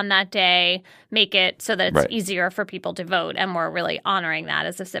vote on that day, make it so that it's easier for people to vote, and we're really honoring that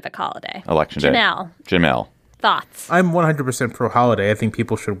as a civic holiday. Election Day. Janelle. Thoughts? I'm 100% pro holiday. I think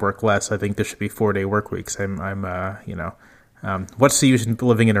people should work less. I think there should be 4-day work weeks. What's the use in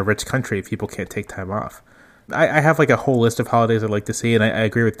living in a rich country if people can't take time off? I have like a whole list of holidays I'd like to see, and I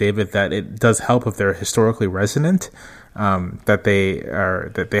agree with David that it does help if they're historically resonant, that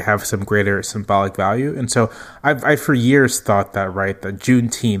they have some greater symbolic value. And so I for years thought that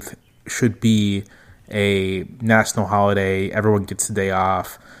Juneteenth should be a national holiday. Everyone gets the day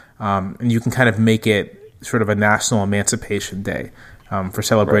off, and you can kind of make it sort of a national emancipation day for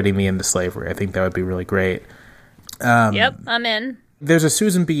celebrating the end of slavery. I think that would be really great. Yep, I'm in. There's a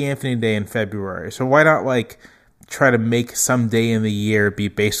Susan B. Anthony Day in February, so why not try to make some day in the year be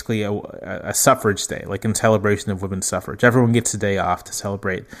basically a suffrage day, like in celebration of women's suffrage. Everyone gets a day off to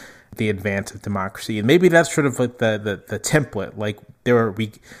celebrate the advance of democracy, and maybe that's sort of like the template. Like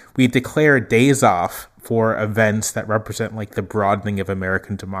we declare days off for events that represent like the broadening of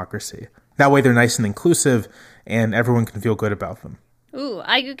American democracy. That way they're nice and inclusive, and everyone can feel good about them. Ooh,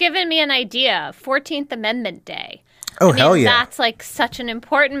 you've given me an idea. 14th Amendment Day. Oh, hell yeah. That's like such an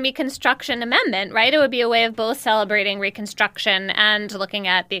important Reconstruction amendment, right? It would be a way of both celebrating Reconstruction and looking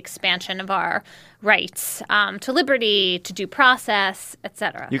at the expansion of our rights to liberty, to due process,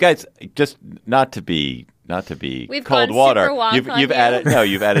 etc. You guys, just not to be We've cold gone water. super woke You've on added you.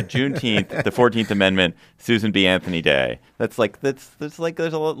 you've added Juneteenth, the 14th Amendment, Susan B. Anthony Day. There's a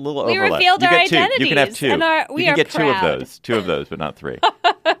little overlap. We revealed our identities. You can have two. We you can are get proud. two of those, but not 3.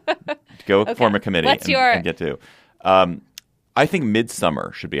 Go form a committee and get 2. I think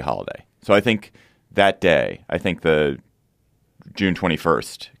midsummer should be a holiday. So I think that day, the June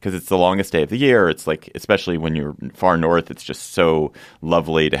 21st, because it's the longest day of the year. It's like, especially when you're far north, it's just so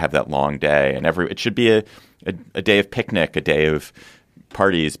lovely to have that long day. And it should be a day of picnic, a day of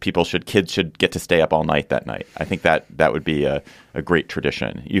parties. Kids should get to stay up all night that night. I think that would be a great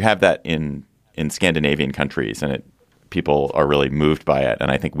tradition. You have that in Scandinavian countries, and people are really moved by it. And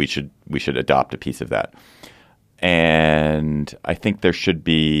I think we should adopt a piece of that. And I think there should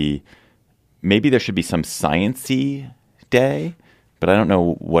be some science-y day, but I don't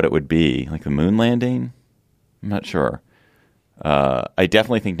know what it would be, like the moon landing. I'm not sure. I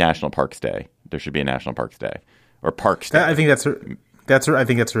definitely think National Parks Day. There should be a National Parks Day or Parks Day. I think that's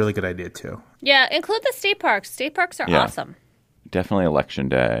a really good idea too. Yeah, include the state parks. State parks are awesome. Definitely Election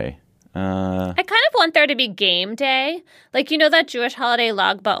Day. I kind of want there to be game day, like that Jewish holiday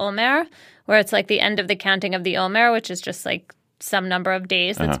Lag BaOmer, where it's like the end of the counting of the Omer, which is just like some number of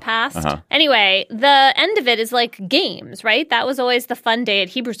days that's passed. Anyway, the end of it is like games, right? That was always the fun day at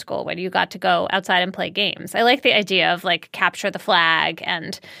Hebrew school when you got to go outside and play games. I like the idea of like capture the flag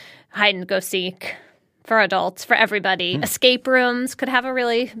and hide and go seek for adults, for everybody. Escape rooms could have a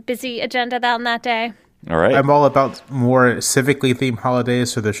really busy agenda on that day. All right. I'm all about more civically themed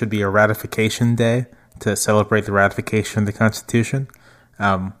holidays, so there should be a ratification day to celebrate the ratification of the Constitution,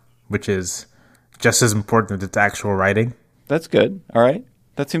 which is just as important as its actual writing. That's good. All right.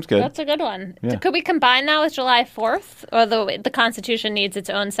 That seems good. That's a good one. Yeah. Could we combine that with July 4th? Or the Constitution needs its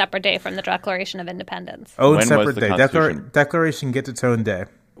own separate day from the Declaration of Independence? Own When separate was the day. Constitution? Declaration gets its own day.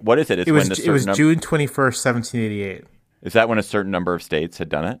 What is it? It's It was when the it was certain June 21st, 1788. Is that when a certain number of states had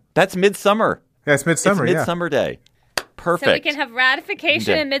done it? That's midsummer. That's midsummer, It's yeah. midsummer day. Perfect. So we can have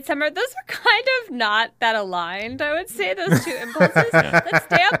ratification Yeah. and midsummer. Those are kind of not that aligned, I would say, those two impulses. Let's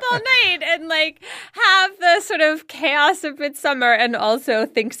stay up all night and like have the sort of chaos of midsummer and also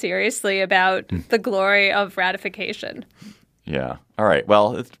think seriously about the glory of ratification. Yeah. All right.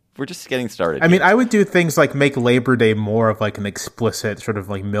 Well, we're just getting started. I mean, I would do things like make Labor Day more of like an explicit sort of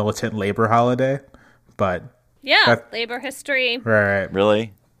like militant labor holiday, but Yeah, labor history. right.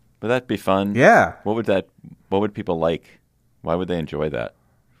 Really? Would that be fun? Yeah. What would people like? Why would they enjoy that?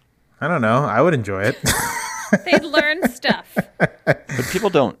 I don't know. I would enjoy it. They'd learn stuff. But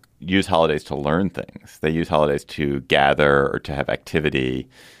people don't use holidays to learn things. They use holidays to gather or to have activity.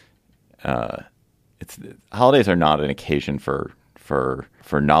 Holidays are not an occasion for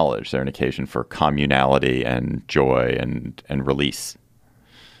knowledge. They're an occasion for communality and joy and release.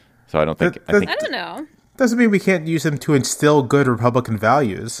 So I don't think I don't know. Doesn't mean we can't use them to instill good Republican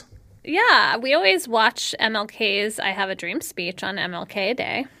values. Yeah, we always watch MLK's I Have a Dream speech on MLK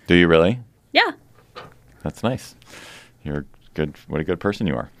Day. Do you really? Yeah. That's nice. You're good. What a good person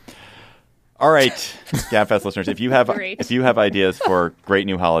you are. All right, GabFest listeners, if you have ideas for great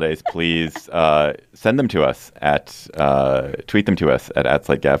new holidays, please send them to us tweet them to us at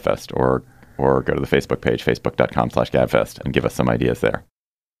 @SlateGabFest or go to the Facebook page, facebook.com/GabFest, and give us some ideas there.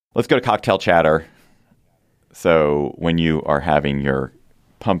 Let's go to cocktail chatter. So when you are having your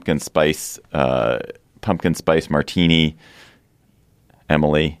pumpkin spice martini,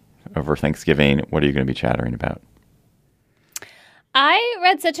 Emily, over Thanksgiving, what are you going to be chattering about? I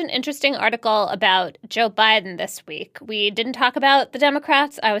read such an interesting article about Joe Biden this week. We didn't talk about the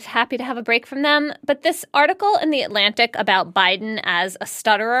Democrats. I was happy to have a break from them. But this article in The Atlantic about Biden as a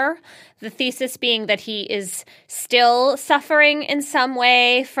stutterer, the thesis being that he is still suffering in some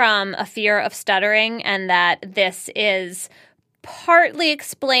way from a fear of stuttering, and that this is partly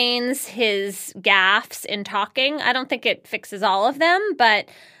explains his gaffes in talking. I don't think it fixes all of them, but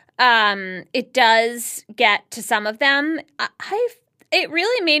it does get to some of them. It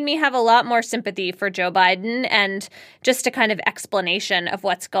really made me have a lot more sympathy for Joe Biden and just a kind of explanation of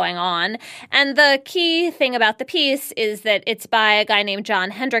what's going on. And the key thing about the piece is that it's by a guy named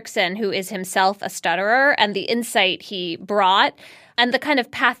John Hendrickson, who is himself a stutterer, and the insight he brought and the kind of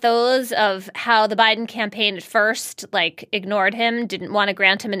pathos of how the Biden campaign at first ignored him, didn't want to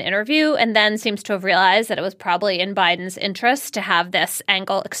grant him an interview, and then seems to have realized that it was probably in Biden's interest to have this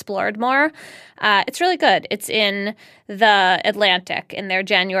angle explored more. It's really good. It's in The Atlantic in their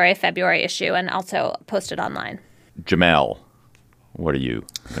January-February issue, and also posted online. Jamel, what are you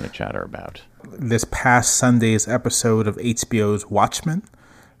going to chatter about? This past Sunday's episode of HBO's Watchmen.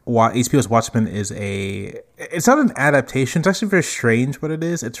 HBO's Watchmen is it's not an adaptation. It's actually very strange what it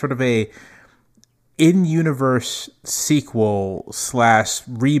is. It's sort of a in-universe sequel /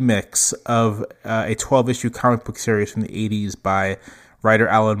 remix of a 12-issue comic book series from the 80s by writer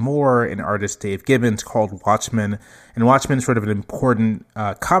Alan Moore and artist Dave Gibbons called Watchmen. And Watchmen's sort of an important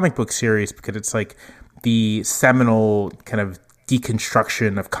comic book series because it's like the seminal kind of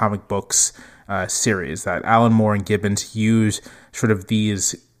deconstruction of comic books series that Alan Moore and Gibbons use sort of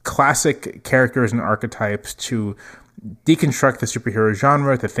these classic characters and archetypes to deconstruct the superhero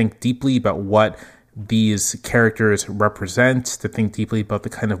genre, to think deeply about what these characters represent, to think deeply about the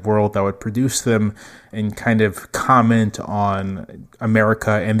kind of world that would produce them, and kind of comment on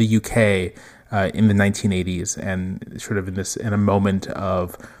America and the UK in the 1980s, and sort of in a moment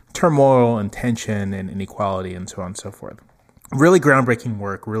of turmoil and tension and inequality and so on and so forth. Really groundbreaking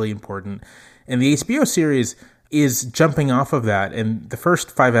work, really important. And the HBO series is jumping off of that, and the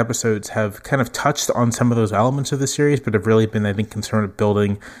first 5 episodes have kind of touched on some of those elements of the series, but have really been, I think, concerned with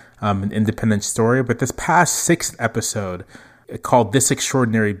building an independent story. But this past 6th episode, called This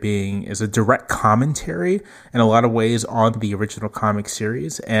Extraordinary Being, is a direct commentary in a lot of ways on the original comic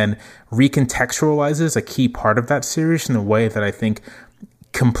series, and recontextualizes a key part of that series in a way that I think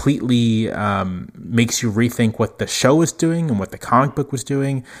completely makes you rethink what the show was doing and what the comic book was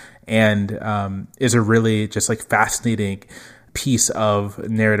doing, and is a really just like fascinating piece of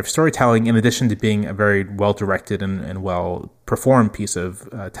narrative storytelling, in addition to being a very well-directed and well-performed piece of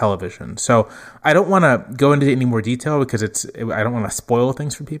television. So I don't want to go into any more detail because I don't want to spoil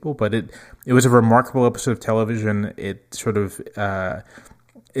things for people, but it was a remarkable episode of television. It sort of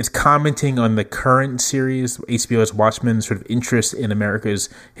is commenting on the current series, HBO's Watchmen, sort of interest in America's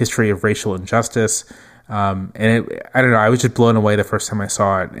history of racial injustice. I don't know, I was just blown away the first time I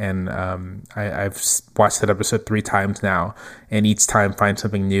saw it, and I've watched that episode 3 times now, and each time find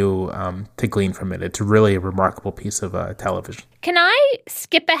something new to glean from it. It's really a remarkable piece of television. Can I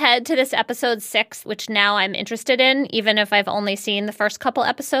skip ahead to this episode 6, which now I'm interested in, even if I've only seen the first couple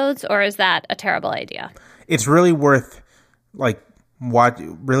episodes, or is that a terrible idea? It's really worth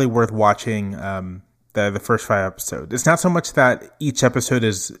watching the first 5 episodes. It's not so much that each episode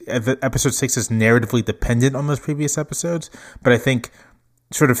episode 6 is narratively dependent on those previous episodes, but I think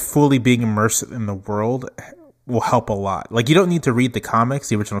sort of fully being immersed in the world will help a lot. Like, you don't need to read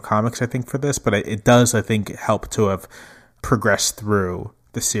the original comics, I think, for this, but it does, I think, help to have progressed through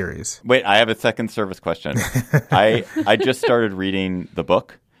the series. Wait, I have a second service question. I just started reading the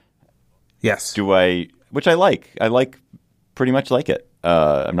book. Yes. Which I like. I pretty much like it.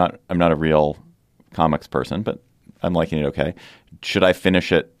 I'm not a real comics person, but I'm liking it okay. Should I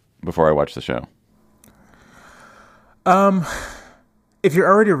finish it before I watch the show? If you're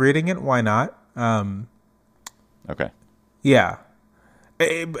already reading it, why not? Okay. Yeah.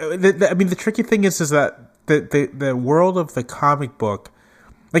 The tricky thing is that the world of the comic book,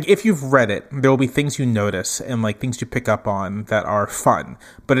 like, if you've read it, there will be things you notice and like things you pick up on that are fun,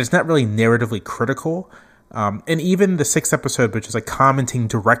 but it's not really narratively critical. And even the 6th episode, which is like commenting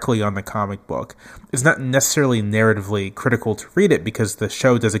directly on the comic book, is not necessarily narratively critical to read it, because the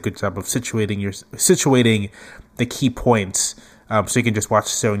show does a good job of situating the key points, so you can just watch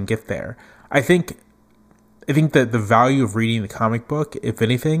the show and get there. I think that the value of reading the comic book, if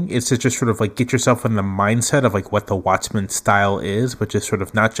anything, is to just sort of like get yourself in the mindset of like what the Watchmen style is, which is sort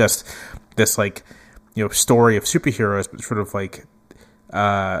of not just this like, story of superheroes, but sort of like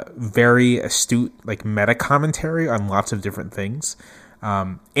very astute like meta commentary on lots of different things,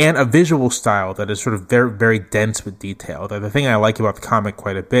 and a visual style that is sort of very, very dense with detail. The thing I like about the comic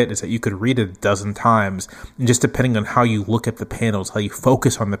quite a bit is that you could read it a dozen times, and just depending on how you look at the panels, how you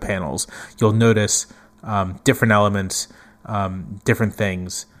focus on the panels, you'll notice different elements, different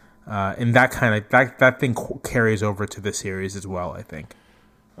things, and that thing carries over to the series as well, I think.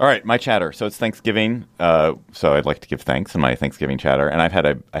 All right, my chatter. So it's Thanksgiving, so I'd like to give thanks in my Thanksgiving chatter. And I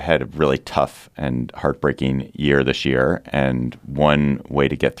had a really tough and heartbreaking year this year, and one way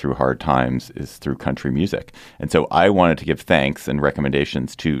to get through hard times is through country music. And so I wanted to give thanks and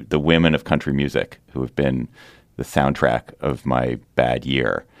recommendations to the women of country music who have been the soundtrack of my bad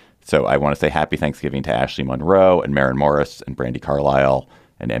year. So I want to say happy Thanksgiving to Ashley Monroe and Maren Morris and Brandi Carlile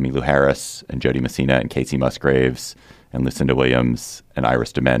and Emmylou Harris and Jody Messina and Casey Musgraves and Lucinda Williams and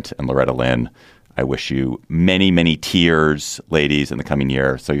Iris DeMent and Loretta Lynn. I wish you many, many tears, ladies, in the coming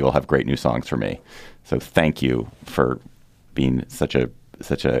year, so you'll have great new songs for me. So thank you for being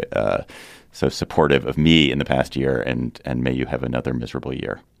so supportive of me in the past year, and may you have another miserable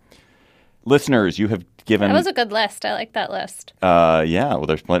year. Listeners, you have given... That was a good list. I like that list. Yeah, well,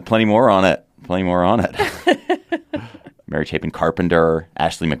 there's plenty more on it. Mary Chapin Carpenter,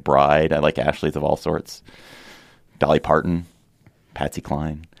 Ashley McBride. I like Ashleys of all sorts. Dolly Parton, Patsy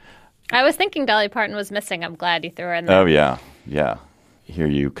Cline. I was thinking Dolly Parton was missing. I'm glad you threw her in there. Oh, yeah. Yeah. Here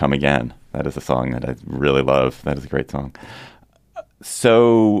You Come Again. That is a song that I really love. That is a great song.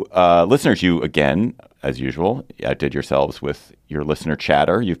 So, listeners, you, again, as usual, outdid yourselves with your listener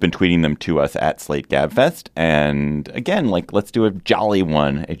chatter. You've been tweeting them to us at Slate Gabfest. And again, let's do a jolly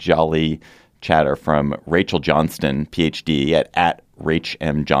one, a jolly chatter from Rachel Johnston, PhD, at Rach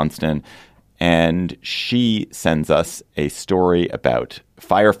M. Johnston. And she sends us a story about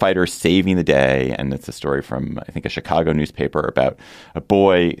firefighters saving the day. And it's a story from, I think, a Chicago newspaper about a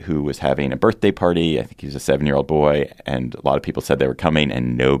boy who was having a birthday party. I think he was a 7-year-old boy. And a lot of people said they were coming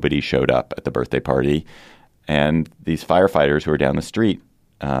and nobody showed up at the birthday party. And these firefighters who were down the street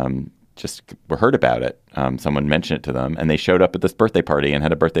just were heard about it. Someone mentioned it to them and they showed up at this birthday party and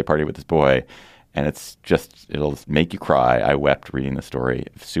had a birthday party with this boy. And it'll make you cry. I wept reading the story.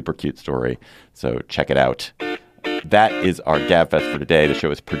 Super cute story. So check it out. That is our Gabfest for today. The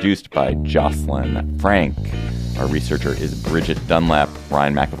show is produced by Jocelyn Frank. Our researcher is Bridget Dunlap.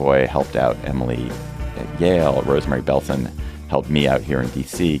 Ryan McAvoy helped out Emily at Yale. Rosemary Belson helped me out here in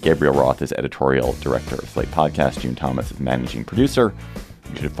D.C. Gabriel Roth is editorial director of Slate Podcast. June Thomas is managing producer.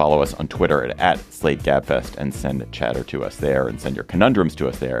 You should follow us on Twitter at @SlateGabFest and send chatter to us there and send your conundrums to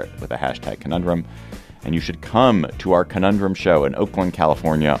us there with a hashtag conundrum. And you should come to our Conundrum show in Oakland,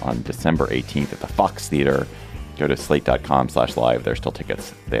 California on December 18th at the Fox Theater. Go to slate.com/live. There's still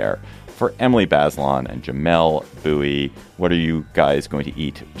tickets there. For Emily Bazelon and Jamelle Bouie, what are you guys going to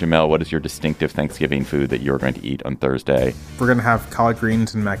eat? Jamelle, what is your distinctive Thanksgiving food that you're going to eat on Thursday? We're going to have collard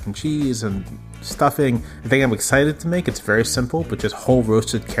greens and mac and cheese and stuffing. The thing I'm excited to make, it's very simple, but just whole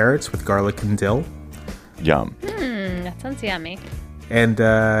roasted carrots with garlic and dill. Yum. That sounds yummy. And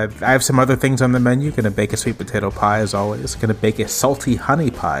I have some other things on the menu. Going to bake a sweet potato pie, as always. Going to bake a salty honey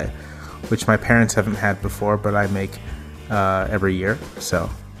pie, which my parents haven't had before, but I make every year. So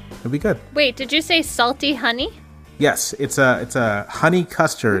it'll be good. Wait, did you say salty honey? Yes, it's a honey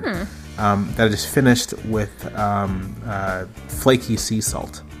custard that is finished with flaky sea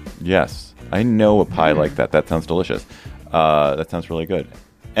salt. Yes, I know a pie like that. That sounds delicious. That sounds really good.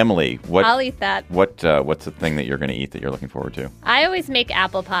 Emily, I'll eat that. What's the thing that you're going to eat that you're looking forward to? I always make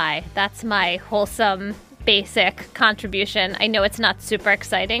apple pie. That's my wholesome, basic contribution. I know it's not super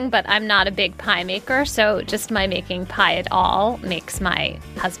exciting, but I'm not a big pie maker, so just my making pie at all makes my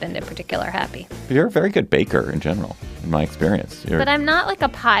husband in particular happy. You're a very good baker in general, in my experience. But I'm not like a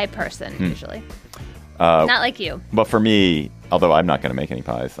pie person, usually. Not like you. But for me, although I'm not going to make any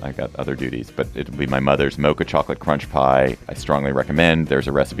pies, I've got other duties, but it'll be my mother's mocha chocolate crunch pie. I strongly recommend. There's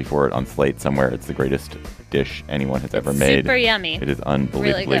a recipe for it on Slate somewhere. It's the greatest dish anyone has ever made. Super yummy. It is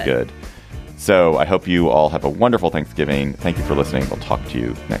unbelievably Really good. So I hope you all have a wonderful Thanksgiving. Thank you for listening. We'll talk to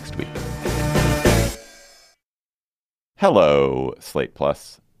you next week. Hello, Slate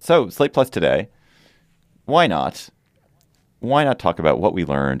Plus. So Slate Plus today, why not talk about what we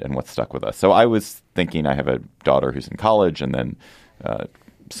learned and what stuck with us? So I was thinking, I have a daughter who's in college and then a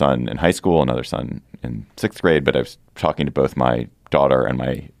son in high school, another son in 6th grade. But I was talking to both my daughter and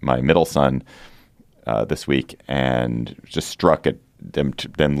my middle son this week and just struck at them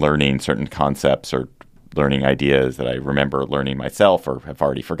learning certain concepts or learning ideas that I remember learning myself or have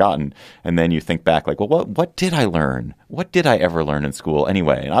already forgotten. And then you think back like, well, what did I learn? What did I ever learn in school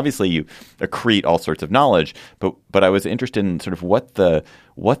anyway? And obviously you accrete all sorts of knowledge, but I was interested in sort of what the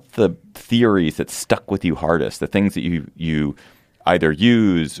theories that stuck with you hardest, the things that you either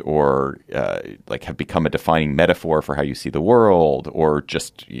use or like have become a defining metaphor for how you see the world, or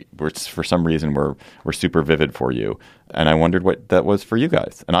just for some reason were super vivid for you. And I wondered what that was for you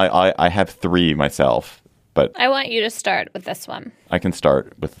guys. And I have 3 myself. But I want you to start with this one. I can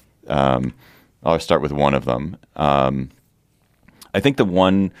start with I'll start with one of them. I think the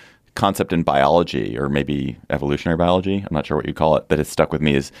one concept in biology, or maybe evolutionary biology, I'm not sure what you call it, that has stuck with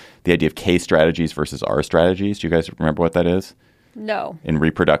me is the idea of K strategies versus R strategies. Do you guys remember what that is? No. In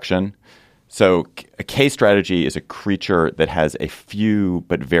reproduction. So a K strategy is a creature that has a few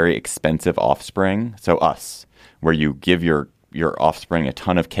but very expensive offspring. So us, where you give your offspring a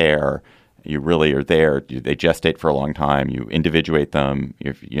ton of care. You really are there. They gestate for a long time. You individuate them.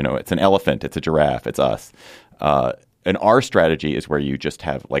 It's an elephant. It's a giraffe. It's us. An R strategy is where you just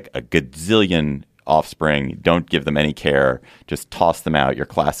have like a gazillion offspring. Don't give them any care. Just toss them out. Your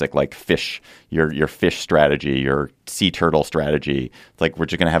classic like fish, your fish strategy, your sea turtle strategy. It's like we're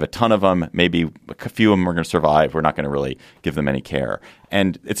just going to have a ton of them. Maybe a few of them are going to survive. We're not going to really give them any care.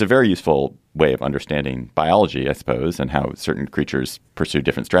 And it's a very useful way of understanding biology, I suppose, and how certain creatures pursue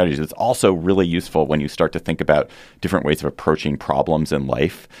different strategies. It's also really useful when you start to think about different ways of approaching problems in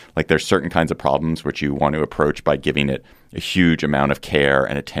life. Like there's certain kinds of problems which you want to approach by giving it a huge amount of care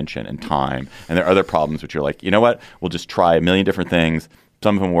and attention and time. And there are other problems which you're like, you know what? We'll just try a million different things.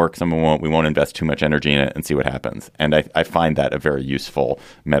 Some of them work, some of them won't. We won't invest too much energy in it and see what happens. And I find that a very useful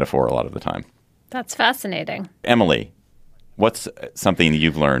metaphor a lot of the time. That's fascinating. Emily, what's something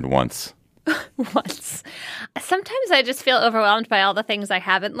you've learned once? Once. Sometimes I just feel overwhelmed by all the things I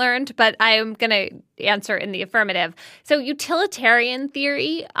haven't learned, but I am going to answer in the affirmative. So utilitarian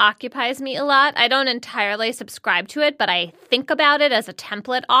theory occupies me a lot. I don't entirely subscribe to it, but I think about it as a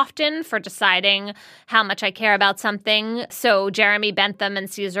template often for deciding how much I care about something. So Jeremy Bentham and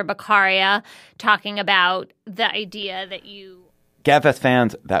Cesar Beccaria talking about the idea that you... GabFest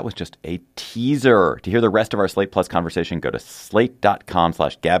fans, that was just a teaser. To hear the rest of our Slate Plus conversation, go to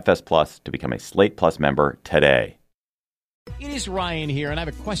slate.com/GabFest Plus to become a Slate Plus member today. It is Ryan here, and I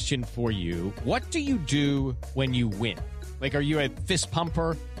have a question for you. What do you do when you win? Like, are you a fist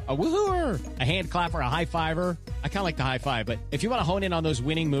pumper? A woo-hooer, a hand clapper, a high fiver. I kind of like the high five, but if you want to hone in on those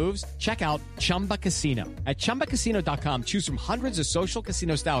winning moves, check out Chumba Casino. At ChumbaCasino.com, choose from hundreds of social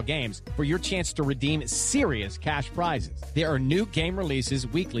casino style games for your chance to redeem serious cash prizes. There are new game releases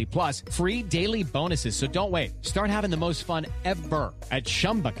weekly, plus free daily bonuses. So don't wait. Start having the most fun ever at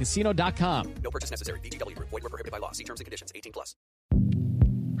ChumbaCasino.com. No purchase necessary. VGW Group. Void where prohibited by law. See terms and conditions. 18+.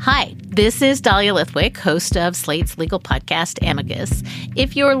 Hi, this is Dahlia Lithwick, host of Slate's legal podcast, Amicus.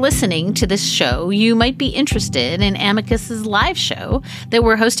 If you're listening to this show, you might be interested in Amicus's live show that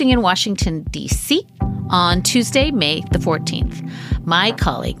we're hosting in Washington, D.C. on Tuesday, May the 14th. My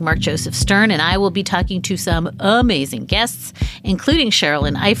colleague, Mark Joseph Stern, and I will be talking to some amazing guests, including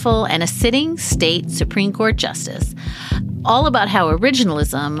Sherrilyn Ifill and a sitting state Supreme Court justice, all about how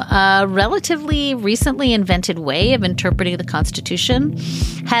originalism, a relatively recently invented way of interpreting the Constitution,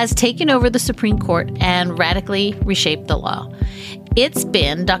 has taken over the Supreme Court and radically reshaped the law. It's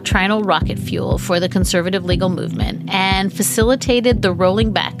been doctrinal rocket fuel for the conservative legal movement and facilitated the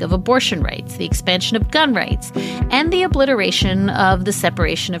rolling back of abortion rights, the expansion of gun rights, and the obliteration of the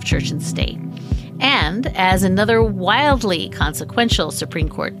separation of church and state. And as another wildly consequential Supreme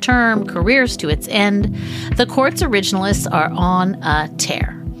Court term careers to its end, the court's originalists are on a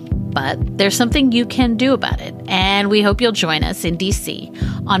tear. But there's something you can do about it, and we hope you'll join us in D.C.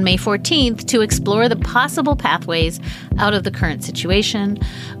 on May 14th to explore the possible pathways out of the current situation.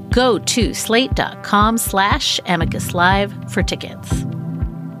 Go to slate.com/amicuslive for tickets.